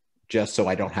 4, just so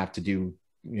I don't have to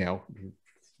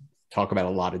talk about a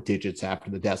lot of digits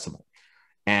after the decimal.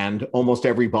 And almost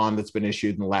every bond that's been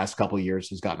issued in the last couple of years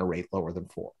has gotten a rate lower than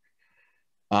 4.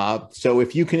 So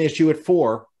if you can issue at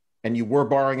 4 and you were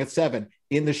borrowing at 7,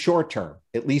 in the short term,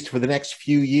 at least for the next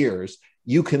few years,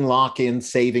 you can lock in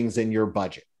savings in your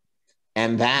budget.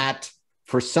 And that,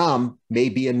 for some, may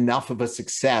be enough of a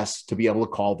success to be able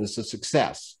to call this a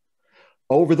success.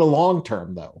 Over the long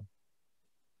term, though,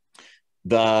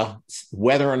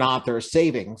 whether or not there are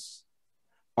savings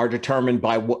are determined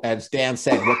by, as Dan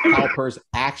said, what CalPERS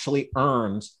actually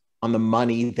earns on the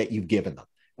money that you've given them.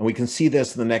 And we can see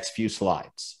this in the next few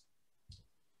slides.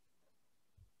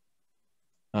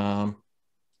 Can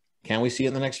we see it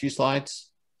in the next few slides?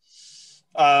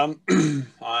 I'm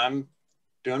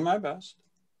doing my best.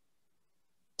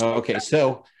 Okay,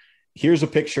 so here's a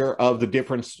picture of the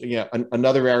difference. Yeah,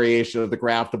 another variation of the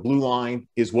graph. The blue line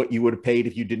is what you would have paid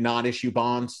if you did not issue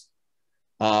bonds.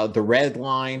 The red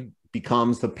line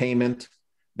becomes the payment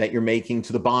that you're making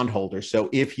to the bondholder. So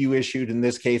if you issued, in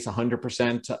this case,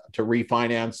 100% to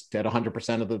refinance at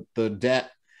 100% of the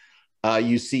debt,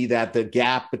 you see that the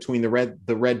gap between the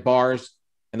red bars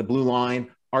and the blue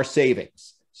line are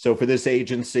savings. So for this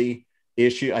agency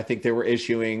I think they were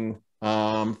issuing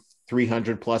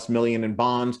 300 plus million in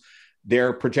bonds.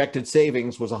 Their projected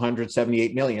savings was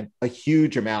 178 million, a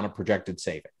huge amount of projected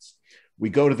savings. We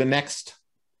go to the next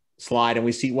slide and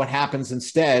we see what happens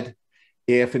instead.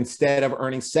 If instead of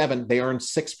earning 7, they earn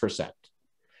 6%.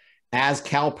 As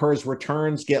CalPERS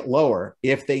returns get lower,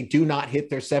 if they do not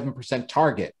hit their 7%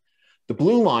 target, the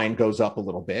blue line goes up a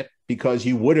little bit because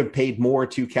you would have paid more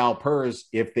to CalPERS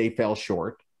if they fell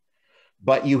short.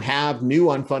 but you have new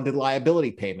unfunded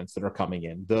liability payments that are coming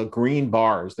in, the green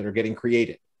bars that are getting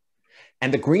created.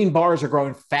 And the green bars are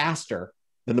growing faster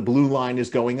than the blue line is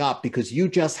going up because you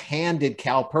just handed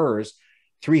CalPERS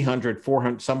 300,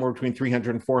 400, somewhere between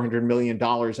 300 and 400 million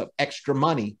dollars of extra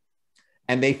money.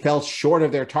 And they fell short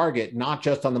of their target, not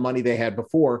just on the money they had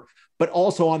before, but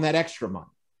also on that extra money.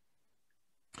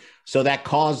 So that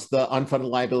caused the unfunded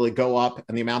liability go up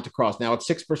and the amount to cross. Now at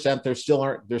 6%,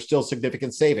 there's still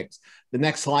significant savings. The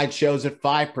next slide shows at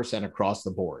 5% across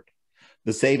the board.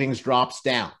 The savings drops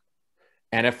down.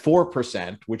 And at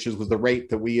 4%, which was the rate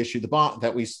that we issued the bond,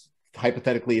 that we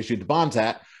hypothetically issued the bonds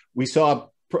at, we saw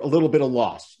a little bit of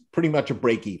loss, pretty much a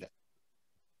break even.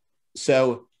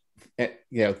 So,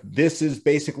 this is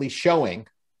basically showing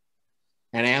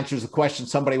and answers the question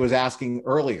somebody was asking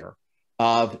earlier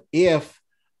of, if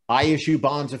I issue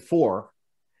bonds at 4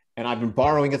 and I've been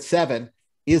borrowing at 7,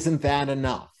 isn't that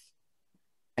enough?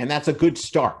 And that's a good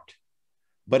start,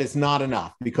 but it's not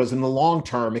enough, because in the long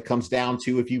term, it comes down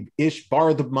to, if you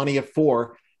borrow the money at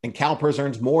 4 and CalPERS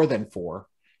earns more than 4,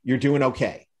 you're doing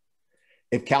okay.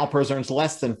 If CalPERS earns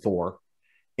less than 4,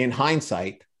 in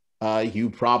hindsight, you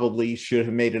probably should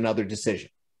have made another decision.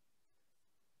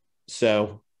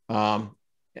 So, and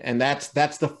that's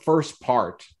the first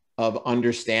part of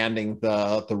understanding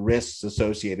the risks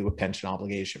associated with pension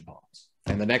obligation bonds.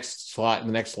 And the next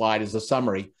slide is a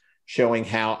summary showing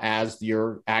how, as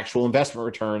your actual investment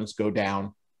returns go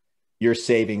down, your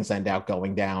savings end up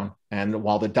going down. And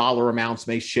while the dollar amounts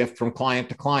may shift from client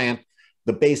to client,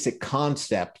 the basic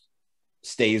concept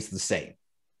stays the same.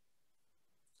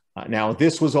 Now,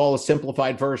 this was all a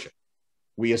simplified version.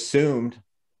 We assumed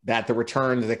that the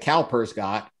returns that CalPERS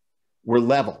got were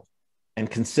level and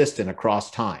consistent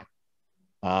across time.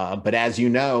 But as you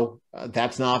know,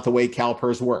 that's not the way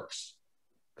CalPERS works,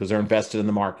 because they're invested in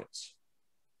the markets.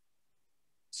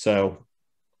 So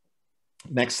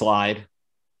next slide.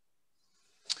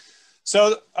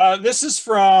 So this is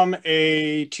from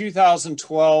a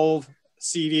 2012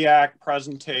 CDAC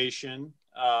presentation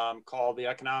called The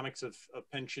Economics of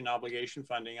Pension Obligation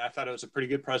Funding. I thought it was a pretty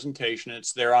good presentation.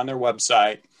 It's there on their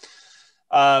website.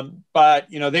 But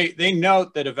they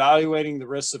note that evaluating the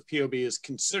risks of POB is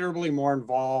considerably more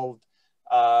involved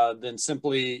than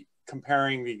simply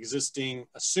comparing the existing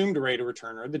assumed rate of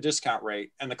return, or the discount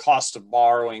rate, and the cost of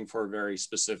borrowing for a very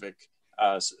specific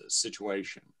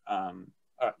situation.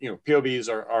 POBs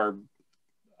are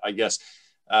I guess,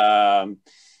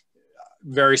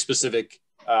 very specific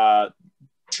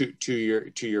to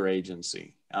your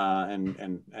agency,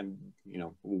 and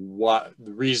what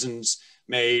the reasons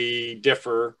may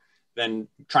differ than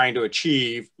trying to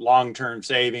achieve long-term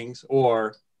savings,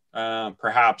 or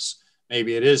perhaps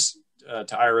maybe it is,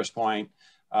 to Ira's point,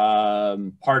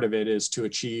 part of it is to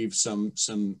achieve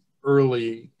some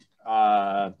early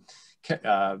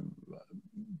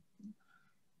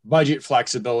budget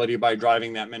flexibility by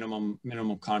driving that minimum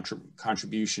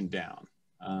contribution down.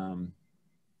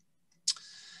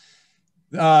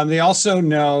 They also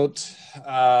note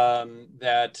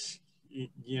that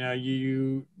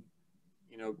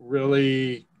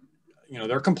really,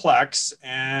 they're complex,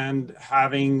 and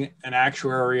having an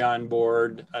actuary on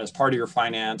board as part of your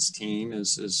finance team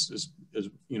is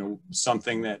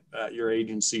something that your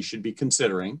agency should be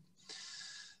considering.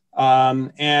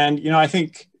 And I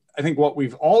think what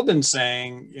we've all been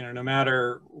saying, no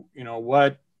matter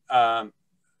what,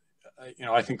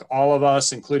 I think all of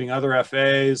us, including other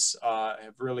FAs,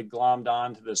 have really glommed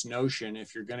on to this notion.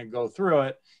 If you're going to go through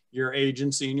it, your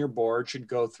agency and your board should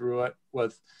go through it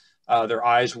with their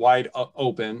eyes wide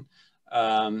open,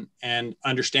 and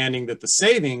understanding that the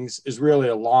savings is really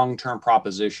a long-term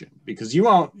proposition, because you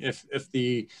won't,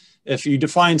 if you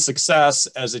define success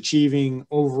as achieving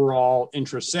overall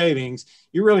interest savings,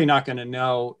 you're really not going to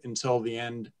know until the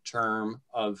end term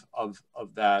of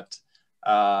that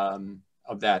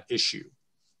issue.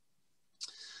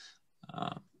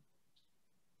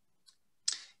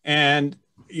 And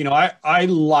I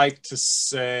like to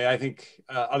say, I think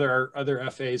other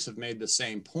FAs have made the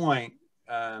same point.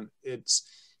 It's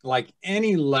like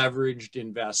any leveraged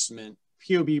investment,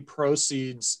 POB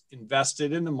proceeds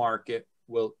invested in the market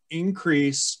will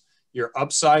increase your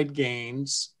upside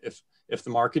gains if the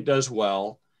market does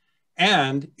well,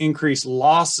 and increase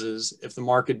losses if the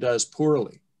market does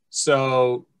poorly.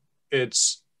 So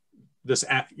it's this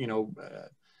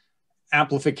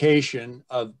amplification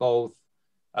of both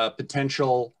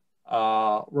potential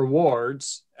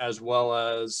rewards, as well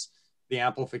as the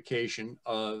amplification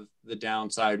of the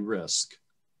downside risk.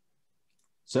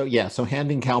 So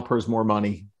handing CalPERS more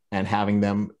money and having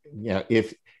them,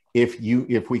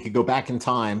 if we could go back in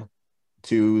time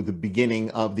to the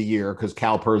beginning of the year, because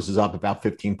CalPERS is up about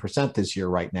 15% this year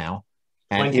right now,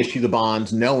 and issue the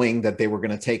bonds knowing that they were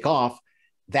going to take off,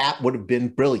 that would have been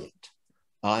brilliant.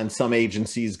 And some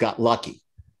agencies got lucky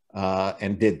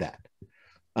and did that.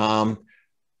 One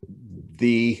of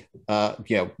the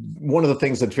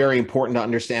things that's very important to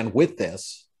understand with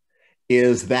this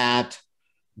is that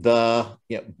the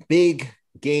big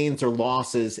gains or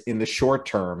losses in the short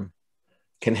term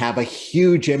can have a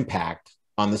huge impact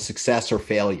on the success or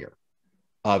failure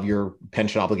of your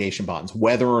pension obligation bonds,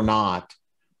 whether or not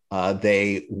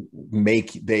they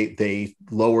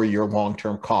lower your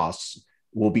long-term costs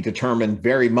will be determined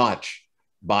very much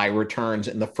by returns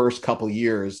in the first couple of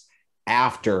years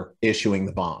after issuing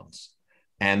the bonds.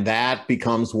 And that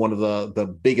becomes one of the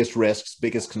biggest risks,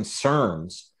 biggest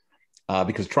concerns,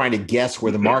 because trying to guess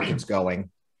where the market's going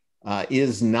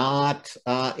is not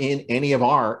in any of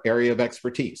our area of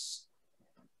expertise.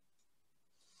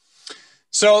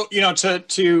 So,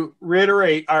 to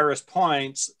reiterate Ira's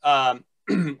points,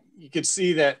 you could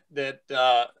see that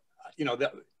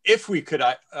if we could,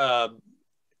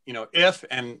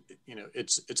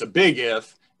 it's a big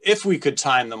if we could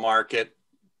time the market,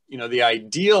 the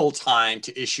ideal time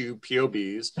to issue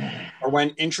POBs are when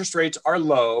interest rates are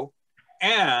low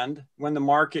and when the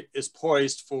market is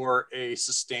poised for a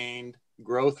sustained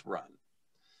growth run.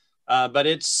 But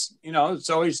it's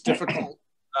always difficult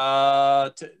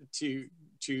to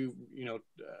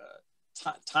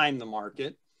time the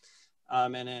market.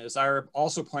 And as Ira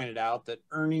also pointed out, that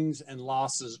earnings and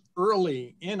losses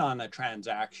early in on a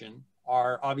transaction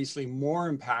are obviously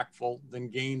more impactful than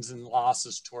gains and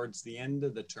losses towards the end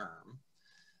of the term.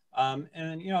 And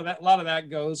that a lot of that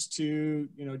goes to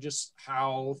just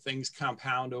how things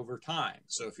compound over time.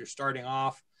 So if you're starting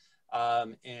off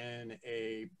in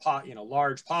a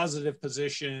large positive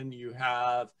position, you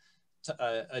have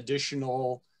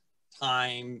additional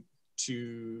time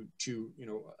to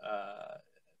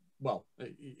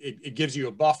it gives you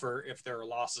a buffer if there are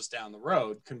losses down the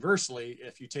road. Conversely,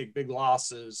 if you take big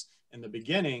losses in the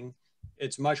beginning,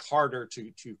 it's much harder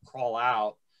to crawl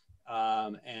out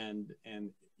and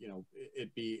it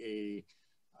be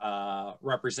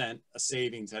represent a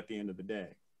savings at the end of the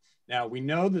day. Now, we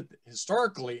know that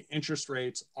historically interest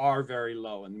rates are very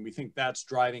low, and we think that's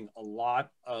driving a lot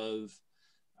of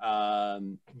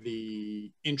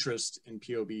the interest in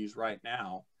POBs right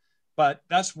now. But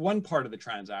that's one part of the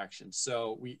transaction.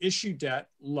 So we issue debt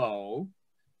low,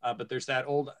 but there's that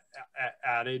old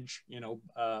adage,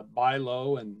 buy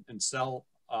low and sell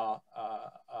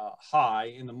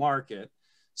high in the market.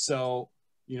 So,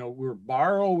 we're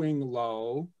borrowing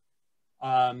low,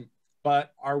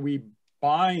 but are we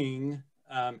buying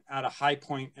at a high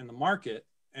point in the market?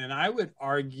 And I would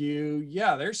argue,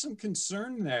 yeah, there's some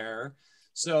concern there.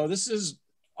 So this is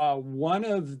one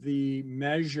of the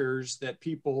measures that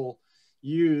people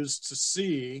use to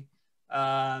see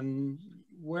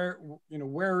where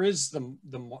is the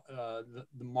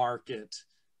market,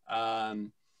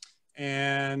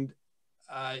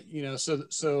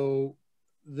 so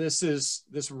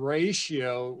this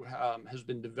ratio has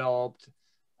been developed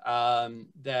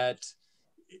that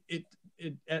it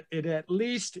at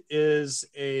least is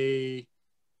a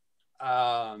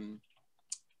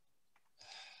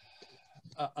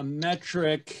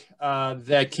metric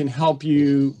that can help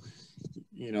you.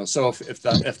 So if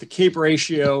the CAPE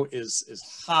ratio is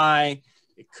high,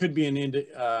 it could be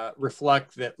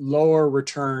reflect that lower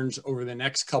returns over the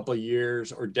next couple of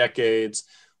years or decades.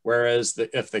 Whereas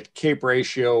if the CAPE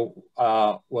ratio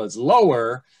was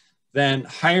lower, then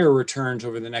higher returns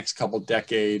over the next couple of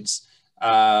decades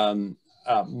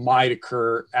might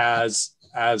occur as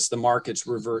the markets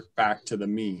revert back to the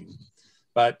mean.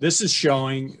 But this is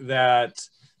showing that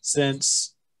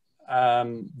since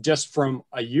just from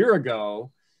a year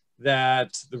ago,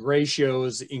 that the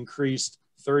ratios increased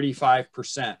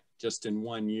 35% just in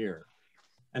 1 year.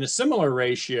 And a similar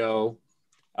ratio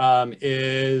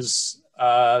is,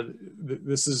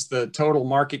 this is the total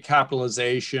market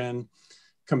capitalization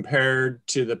compared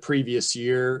to the previous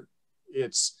year.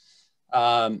 It's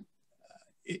up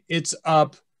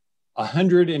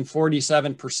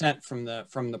 147%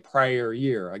 from the prior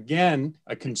year. Again,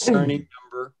 a concerning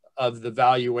number of the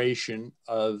valuation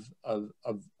of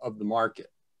the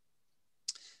market.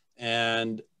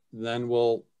 And then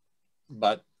so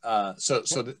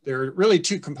there are really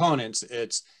two components.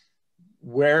 It's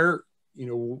where,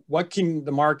 what can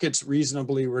the markets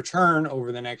reasonably return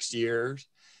over the next years,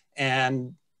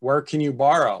 and where can you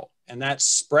borrow? And that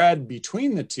spread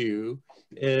between the two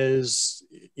is,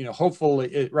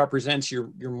 hopefully it represents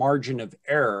your margin of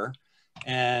error,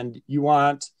 and you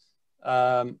want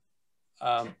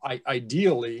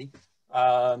ideally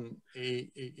a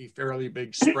fairly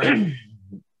big spread.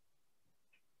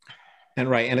 And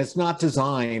right, and it's not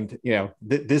designed,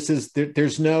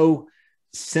 there's no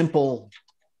simple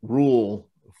rule,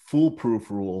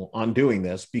 foolproof rule on doing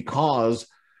this, because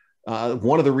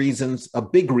one of the reasons, a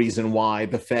big reason why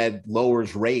the Fed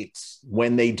lowers rates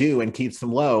when they do and keeps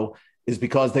them low is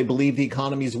because they believe the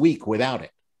economy is weak without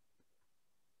it.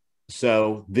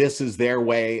 So this is their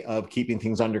way of keeping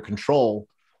things under control,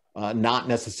 not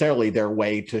necessarily their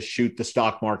way to shoot the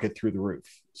stock market through the roof.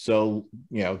 So,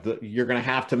 you're going to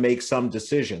have to make some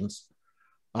decisions.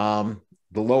 The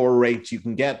lower rates you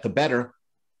can get, the better.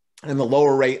 And the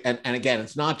lower rate, and again,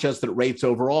 it's not just that rates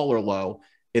overall are low,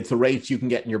 it's the rates you can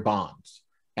get in your bonds.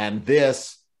 And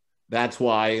that's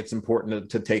why it's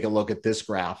important to take a look at this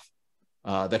graph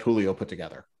that Julio put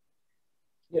together.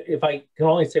 If I can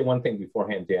only say one thing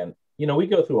beforehand, Dan, we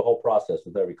go through a whole process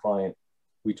with every client.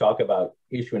 We talk about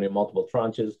issuing in multiple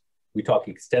tranches. We talk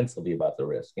extensively about the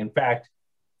risk. In fact,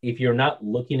 if you're not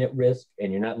looking at risk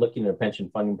and you're not looking at a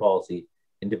pension funding policy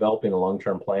and developing a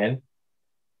long-term plan,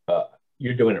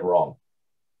 you're doing it wrong.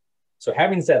 So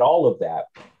having said all of that,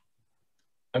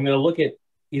 I'm going to look at,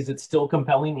 is it still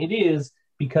compelling? It is,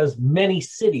 because many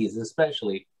cities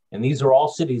especially, and these are all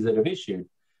cities that have issued,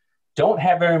 don't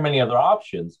have very many other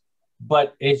options.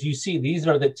 But as you see, these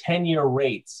are the 10-year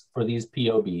rates for these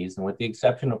POBs, and with the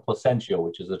exception of Placentia,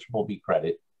 which is a triple B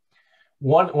credit,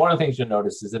 one of the things you'll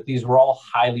notice is that these were all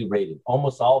highly rated.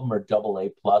 Almost all of them are AA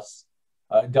plus,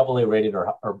 AA rated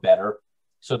or better.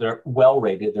 So they're well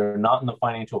rated. They're not in the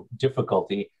financial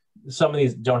difficulty. Some of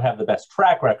these don't have the best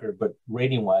track record, but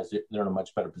rating wise, they're in a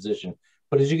much better position.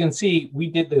 But as you can see, we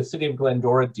did the City of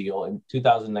Glendora deal in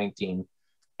 2019,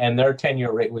 and their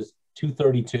 10-year rate was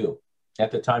 232. At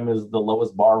the time, it was the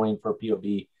lowest borrowing for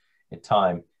POB at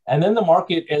time. And then the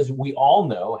market, as we all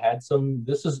know,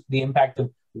 this is the impact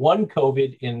of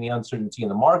COVID and the uncertainty in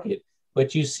the market.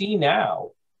 But you see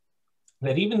now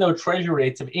that even though treasury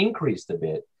rates have increased a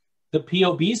bit, the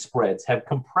POB spreads have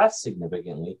compressed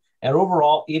significantly. And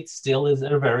overall, it still is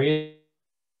at a very,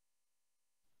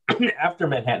 after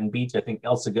Manhattan Beach, I think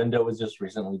El Segundo was just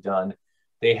recently done.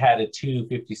 They had a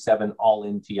 257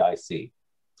 all-in TIC.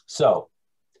 So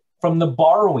from the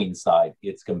borrowing side,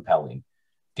 it's compelling.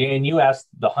 Dan, you asked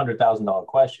the $100,000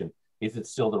 question, is it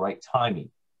still the right timing?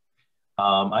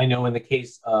 I know in the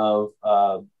case of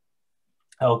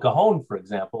El Cajon, for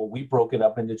example, we broke it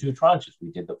up into two tranches.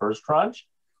 We did the first tranche.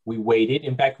 We waited.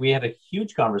 In fact, we had a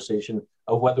huge conversation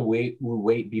of whether we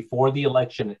wait before the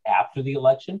election and after the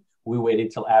election. We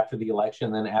waited till after the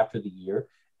election, then after the year.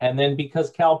 And then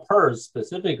because CalPERS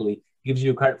specifically gives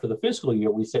you a credit for the fiscal year,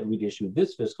 we said we'd issue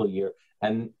this fiscal year.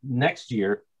 And next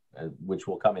year, which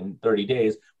will come in 30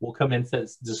 days, will come into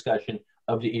this discussion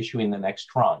of the issuing the next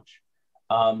tranche.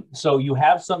 So you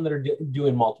have some that are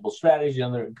doing multiple strategies and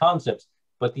other concepts,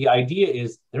 but the idea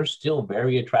is they're still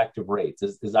very attractive rates.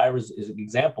 As Ira's is an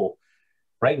example,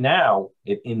 right now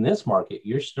in this market,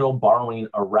 you're still borrowing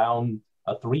around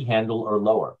a 3 handle or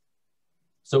lower.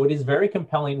 So it is very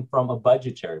compelling from a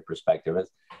budgetary perspective.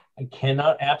 I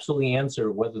cannot absolutely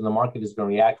answer whether the market is going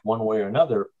to react one way or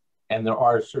another, and there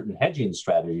are certain hedging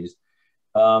strategies,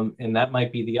 and that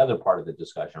might be the other part of the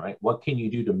discussion, right? What can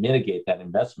you do to mitigate that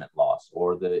investment loss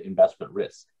or the investment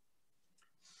risk?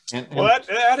 Well,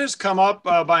 that has come up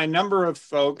by a number of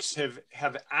folks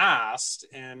have asked,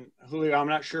 and Julio, I'm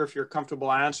not sure if you're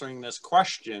comfortable answering this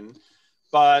question,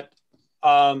 but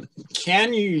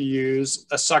can you use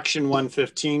a Section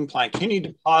 115 plan? Can you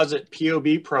deposit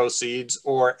POB proceeds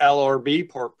or LRB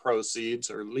proceeds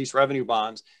or lease revenue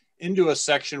bonds into a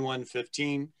Section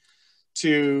 115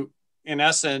 to, in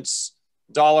essence,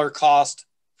 dollar cost,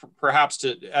 perhaps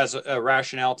as a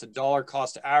rationale to dollar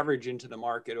cost average into the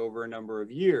market over a number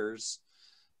of years?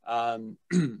 And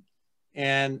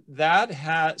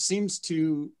that seems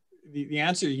to, the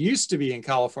answer used to be in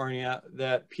California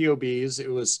that POBs,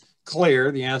 it was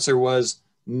clear, the answer was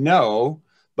no,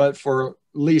 but for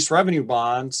lease revenue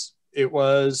bonds, it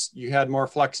was, you had more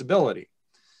flexibility.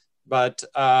 But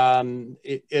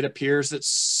it appears that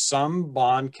some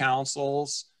bond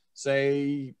councils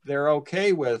say they're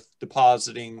okay with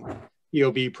depositing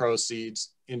POB proceeds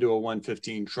into a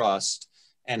 115 trust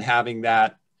and having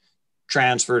that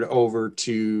transferred over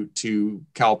to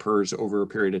CalPERS over a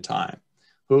period of time.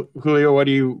 Julio,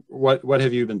 what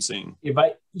have you been seeing?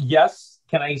 Yes,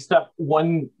 can I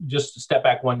just step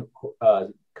back one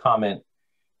comment?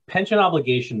 Pension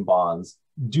obligation bonds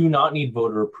do not need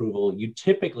voter approval. You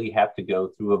typically have to go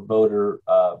through a voter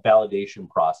validation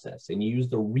process, and you use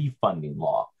the refunding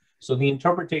law. So the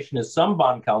interpretation is some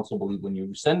bond counsel believe when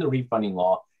you send the refunding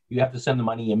law, you have to send the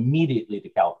money immediately to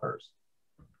CalPERS.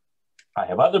 I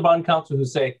have other bond counsel who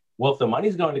say, well, if the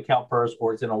money's going to CalPERS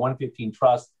or it's in a 115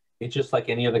 trust, it's just like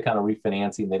any other kind of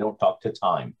refinancing. They don't talk to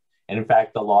time. And in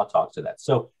fact, the law talks to that.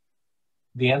 So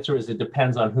the answer is it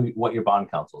depends on what your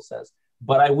bond counsel says.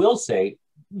 But I will say,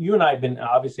 you and I have been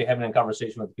obviously having a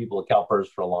conversation with the people at CalPERS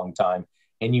for a long time.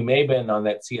 And you may have been on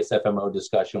that CSFMO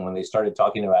discussion when they started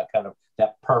talking about kind of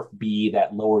that PERF B,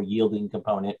 that lower yielding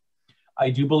component. I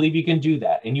do believe you can do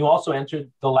that. And you also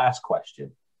answered the last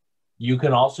question. You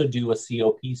can also do a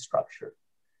COP structure.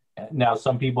 Now,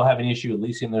 some people have an issue with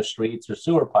leasing their streets or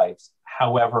sewer pipes.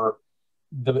 However,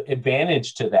 the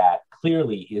advantage to that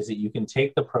clearly is that you can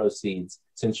take the proceeds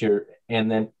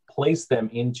and then place them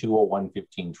into a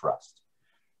 115 trust.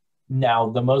 Now,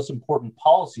 the most important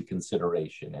policy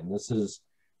consideration, and this is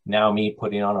now me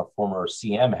putting on a former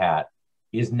CM hat,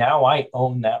 is now I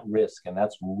own that risk, and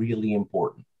that's really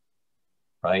important,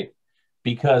 right?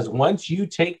 Because once you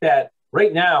take that,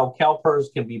 right now,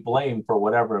 CalPERS can be blamed for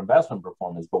whatever investment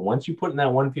performance, but once you put in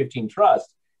that 115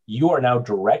 trust, you are now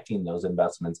directing those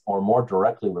investments or more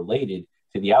directly related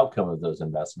to the outcome of those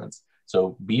investments.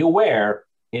 So be aware,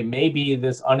 it may be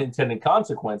this unintended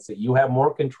consequence that you have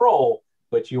more control,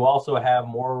 but you also have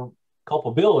more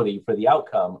culpability for the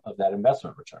outcome of that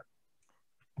investment return.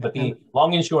 But the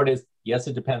long and short is, yes,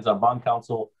 it depends on bond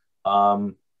counsel.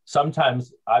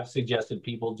 Sometimes I've suggested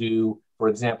people do, for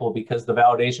example, because the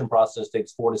validation process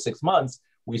takes 4 to 6 months,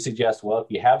 we suggest, well, if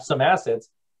you have some assets,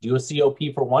 do a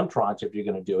COP for one tranche if you're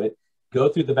going to do it. Go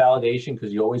through the validation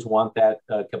because you always want that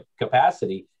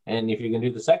capacity. And if you're going to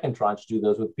do the second tranche, do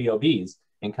those with POBs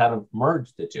and kind of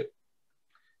merge the two.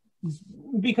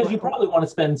 Because you probably want to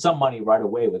spend some money right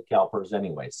away with CalPERS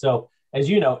anyway. So as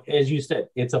you know, as you said,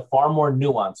 it's a far more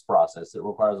nuanced process. It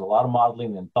requires a lot of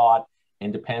modeling and thought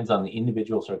and depends on the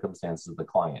individual circumstances of the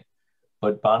client.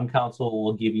 But bond counsel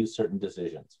will give you certain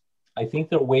decisions. I think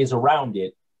there are ways around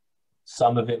it.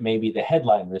 Some of it may be the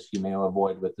headline risk you may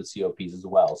avoid with the COPs as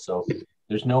well. So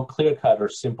there's no clear-cut or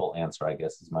simple answer, I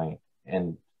guess, is my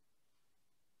end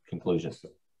conclusion.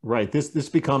 Right. This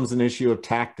becomes an issue of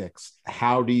tactics.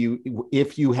 How do you,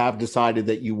 if you have decided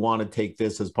that you want to take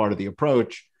this as part of the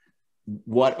approach,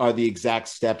 what are the exact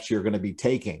steps you're going to be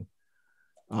taking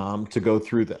to go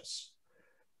through this?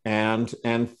 And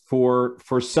for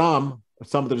some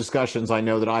of the discussions I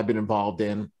know that I've been involved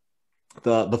in,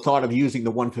 the thought of using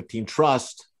the 115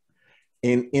 trust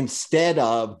instead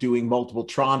of doing multiple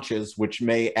tranches, which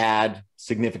may add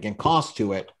significant cost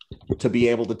to it, to be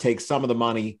able to take some of the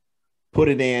money, put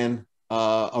it in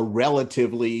a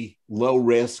relatively low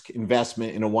risk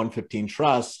investment in a 115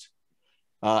 trust.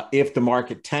 If the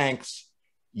market tanks,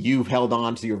 you've held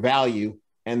on to your value,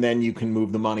 and then you can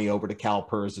move the money over to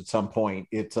CalPERS at some point.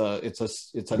 It's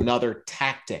another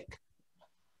tactic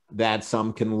that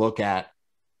some can look at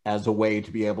as a way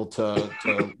to be able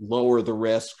to lower the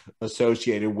risk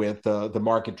associated with the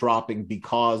market dropping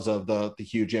because of the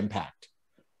huge impact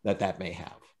that may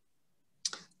have.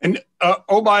 And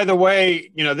oh, by the way,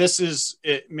 you know, this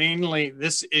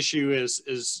issue is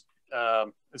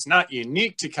it's not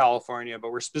unique to California,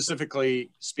 but we're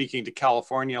specifically speaking to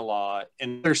California law.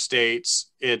 In other states,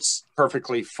 it's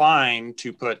perfectly fine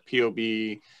to put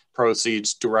POB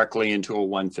proceeds directly into a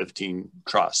 115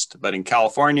 trust, but in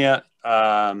California,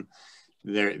 there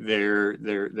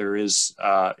is,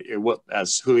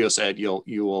 as Julio said,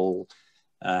 you will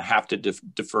have to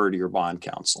defer to your bond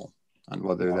counsel on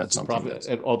whether that's something that's...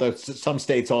 Although some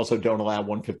states also don't allow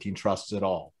 115 trusts at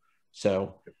all.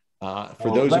 So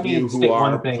for those of you who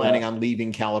are planning on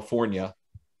leaving California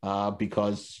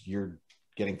because you're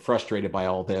getting frustrated by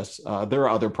all this, there are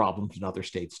other problems in other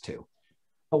states too.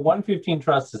 A 115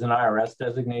 trust is an IRS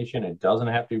designation. It doesn't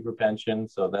have to be for pension.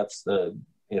 So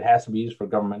it has to be used for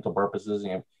governmental purposes,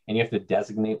 and you have to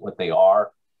designate what they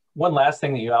are. One last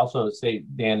thing that you also say,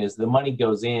 Dan, is the money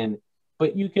goes in,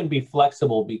 but you can be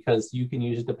flexible because you can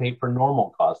use it to pay for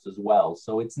normal costs as well.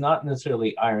 So it's not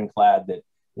necessarily ironclad that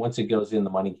once it goes in, the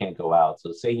money can't go out.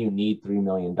 So say you need $3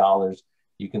 million,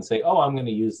 you can say, oh, I'm going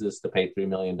to use this to pay $3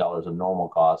 million of normal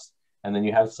costs. And then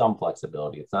you have some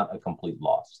flexibility. It's not a complete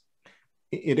loss.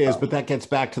 It is, but that gets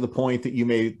back to the point that you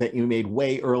made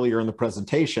way earlier in the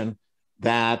presentation,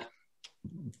 that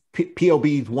POB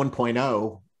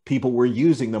 1.0, people were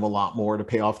using them a lot more to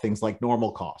pay off things like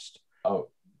normal cost. Oh,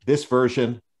 this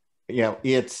version, it's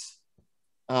as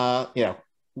call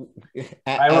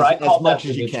much that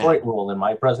as the you Detroit can. rule in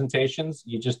my presentations.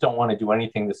 You just don't want to do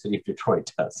anything the city of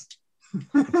Detroit does.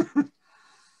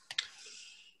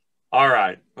 All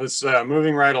right, let's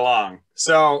moving right along.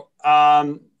 So,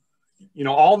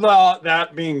 all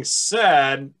that being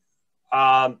said,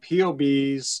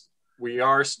 POBs, we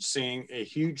are seeing a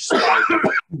huge spike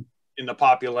in the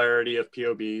popularity of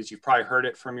POBs. You've probably heard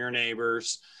it from your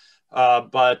neighbors.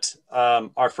 But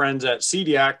our friends at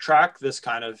CDAC track this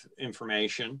kind of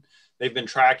information. They've been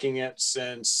tracking it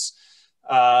since,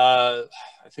 I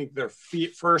think their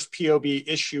first POB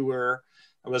issuer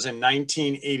was in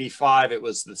 1985. It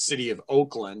was the city of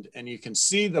Oakland. And you can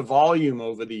see the volume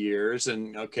over the years.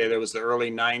 And okay, there was the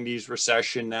early 90s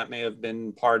recession. That may have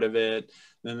been part of it.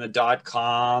 Then the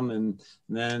dot-com, and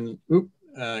then,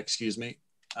 excuse me.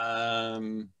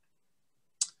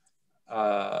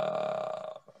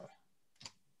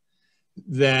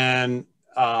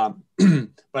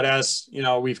 But as you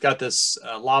know, we've got this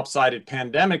lopsided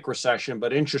pandemic recession,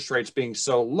 but interest rates being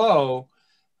so low,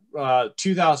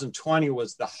 2020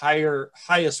 was the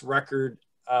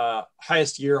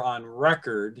highest year on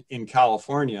record in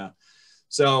California.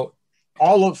 So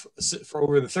for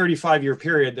over the 35-year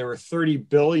period, there were $30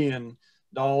 billion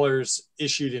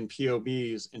issued in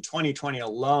POBs. In 2020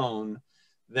 alone,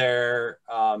 there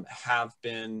have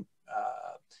been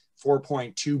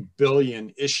 4.2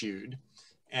 billion issued.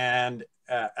 And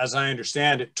as I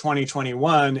understand it,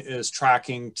 2021 is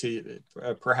tracking to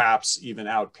perhaps even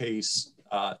outpace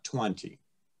 20.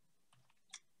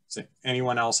 So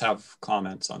anyone else have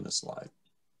comments on this slide?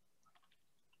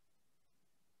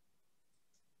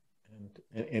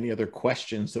 And any other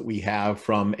questions that we have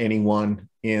from anyone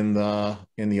in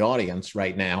the audience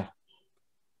right now?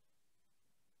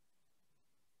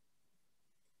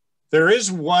 There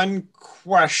is one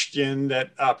question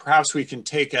that perhaps we can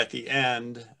take at the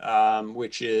end,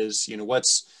 which is, you know,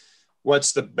 what's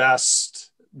the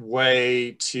best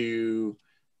way to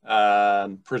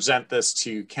present this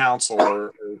to council,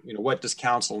 or you know, what does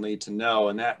council need to know?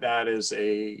 And that is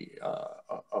a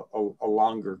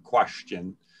longer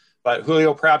question. But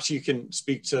Julio, perhaps you can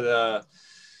speak to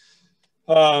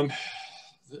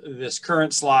this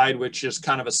current slide, which is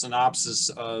kind of a synopsis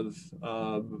of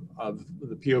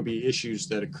the POB issues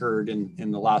that occurred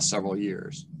in the last several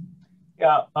years.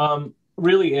 Yeah,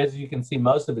 really, as you can see,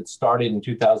 most of it started in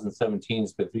 2017.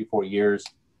 It's been 3-4 years.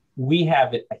 We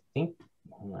have it, I think,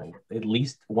 at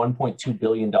least $1.2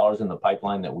 billion in the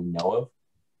pipeline that we know of,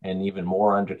 and even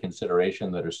more under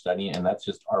consideration that are studying, and that's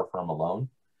just our firm alone.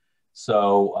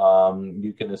 So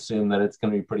you can assume that it's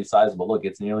going to be pretty sizable. Look,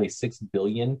 it's nearly $6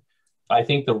 billion. I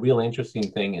think the real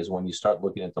interesting thing is when you start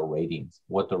looking at the ratings,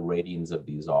 what the ratings of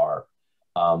these are.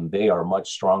 They are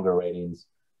much stronger ratings.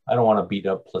 I don't want to beat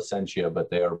up Placentia, but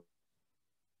they are.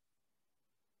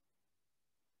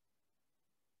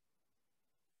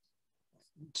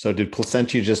 So did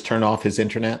Placentia just turn off his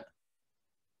internet?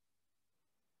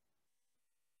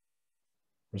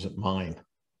 Or is it mine?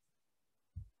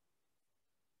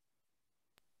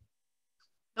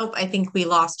 Nope, I think we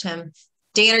lost him.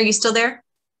 Dan, are you still there?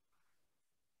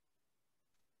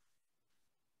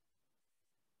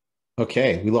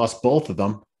 Okay, we lost both of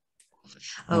them.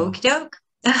 Okie doke.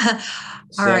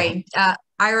 All right.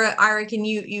 Ira, can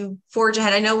you forge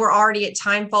ahead? I know we're already at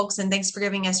time, folks, and thanks for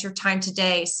giving us your time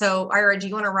today. So Ira, do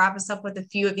you want to wrap us up with a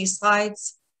few of these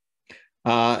slides?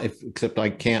 Except I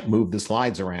can't move the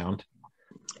slides around.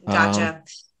 Gotcha.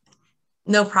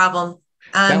 No problem.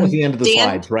 That was the end of the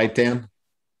slides, right, Dan?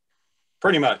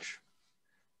 Pretty much.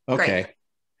 Okay. Great.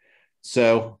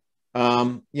 So,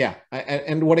 yeah,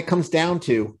 and what it comes down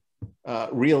to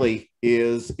really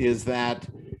is that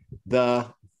the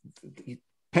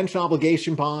pension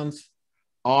obligation bonds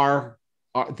are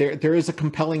there is a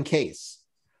compelling case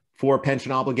for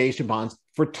pension obligation bonds,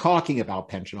 for talking about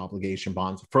pension obligation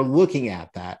bonds, for looking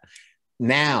at that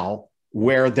now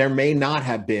where there may not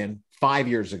have been 5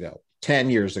 years ago, 10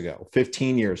 years ago,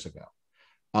 15 years ago.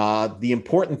 The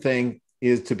important thing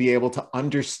is to be able to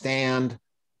understand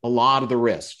a lot of the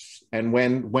risks. And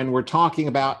when we're talking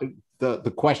about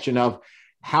the question of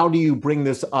how do you bring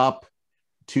this up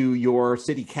to your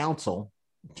city council,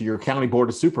 to your county board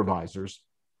of supervisors,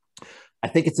 I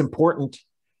think it's important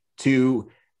to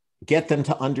get them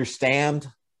to understand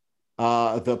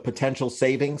the potential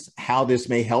savings, how this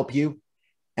may help you,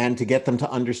 and to get them to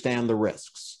understand the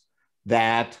risks.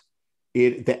 That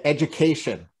the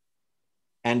education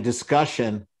and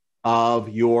discussion of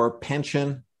your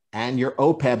pension and your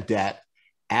OPEB debt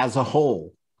as a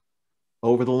whole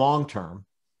over the long term,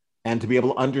 and to be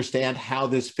able to understand how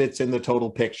this fits in the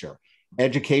total picture.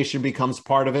 Education becomes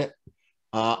part of it.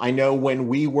 I know when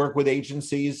we work with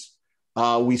agencies,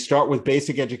 we start with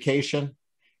basic education,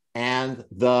 and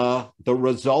the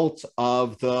result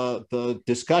of the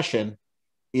discussion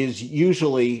is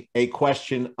usually a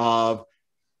question of,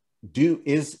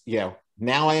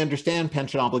 now I understand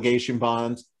pension obligation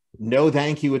bonds. No,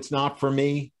 thank you, it's not for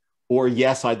me. Or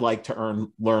yes, I'd like to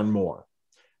learn more.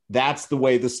 That's the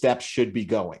way the steps should be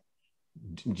going.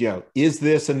 is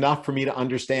this enough for me to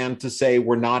understand to say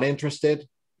we're not interested?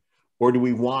 Or do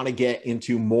we want to get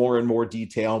into more and more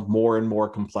detail, more and more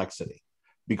complexity?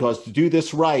 Because to do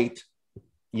this right,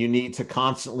 you need to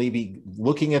constantly be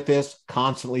looking at this,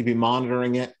 constantly be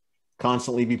monitoring it,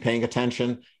 constantly be paying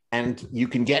attention. And you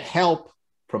can get help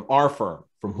from our firm,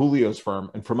 from Julio's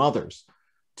firm, and from others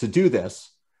to do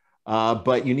this.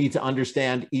 But you need to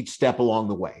understand each step along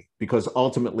the way, because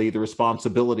ultimately the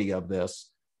responsibility of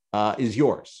this is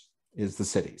yours, is the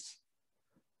city's.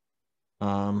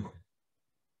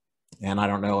 And I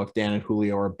don't know if Dan and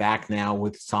Julio are back now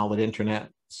with solid internet,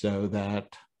 so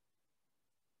that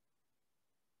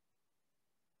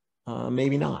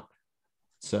maybe not.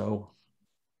 So,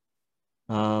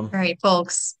 all right,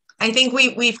 folks. I think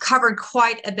we've covered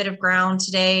quite a bit of ground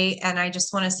today, and I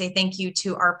just want to say thank you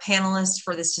to our panelists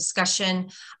for this discussion.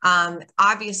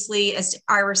 Obviously, as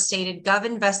Ira stated,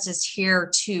 GovInvest is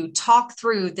here to talk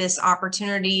through this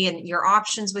opportunity and your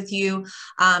options with you.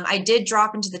 I did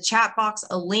drop into the chat box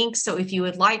a link, so if you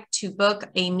would like to book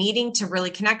a meeting to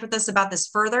really connect with us about this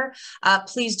further,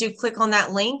 please do click on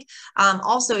that link.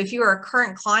 Also, if you are a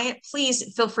current client,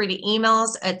 please feel free to email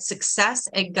us at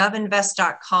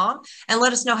success@govinvest.com and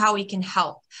let us know how we can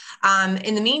help.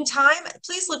 In the meantime,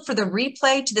 please look for the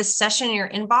replay to this session in your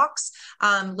inbox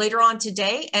later on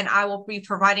today, and I will be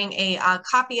providing a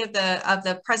copy of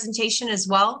the presentation as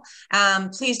well.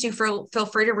 Please do feel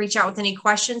free to reach out with any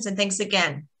questions, and thanks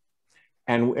again.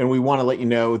 And we want to let you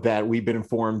know that we've been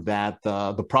informed that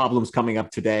the problems coming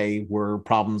up today were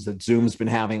problems that Zoom's been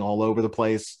having all over the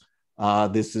place.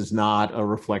 This is not a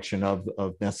reflection of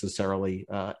necessarily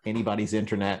anybody's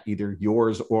internet, either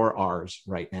yours or ours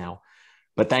right now.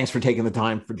 But thanks for taking the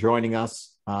time for joining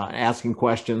us, asking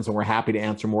questions, and we're happy to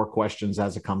answer more questions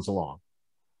as it comes along.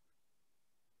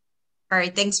 All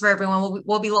right, thanks for everyone.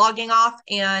 We'll be logging off,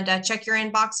 and check your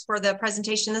inbox for the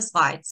presentation, the slides.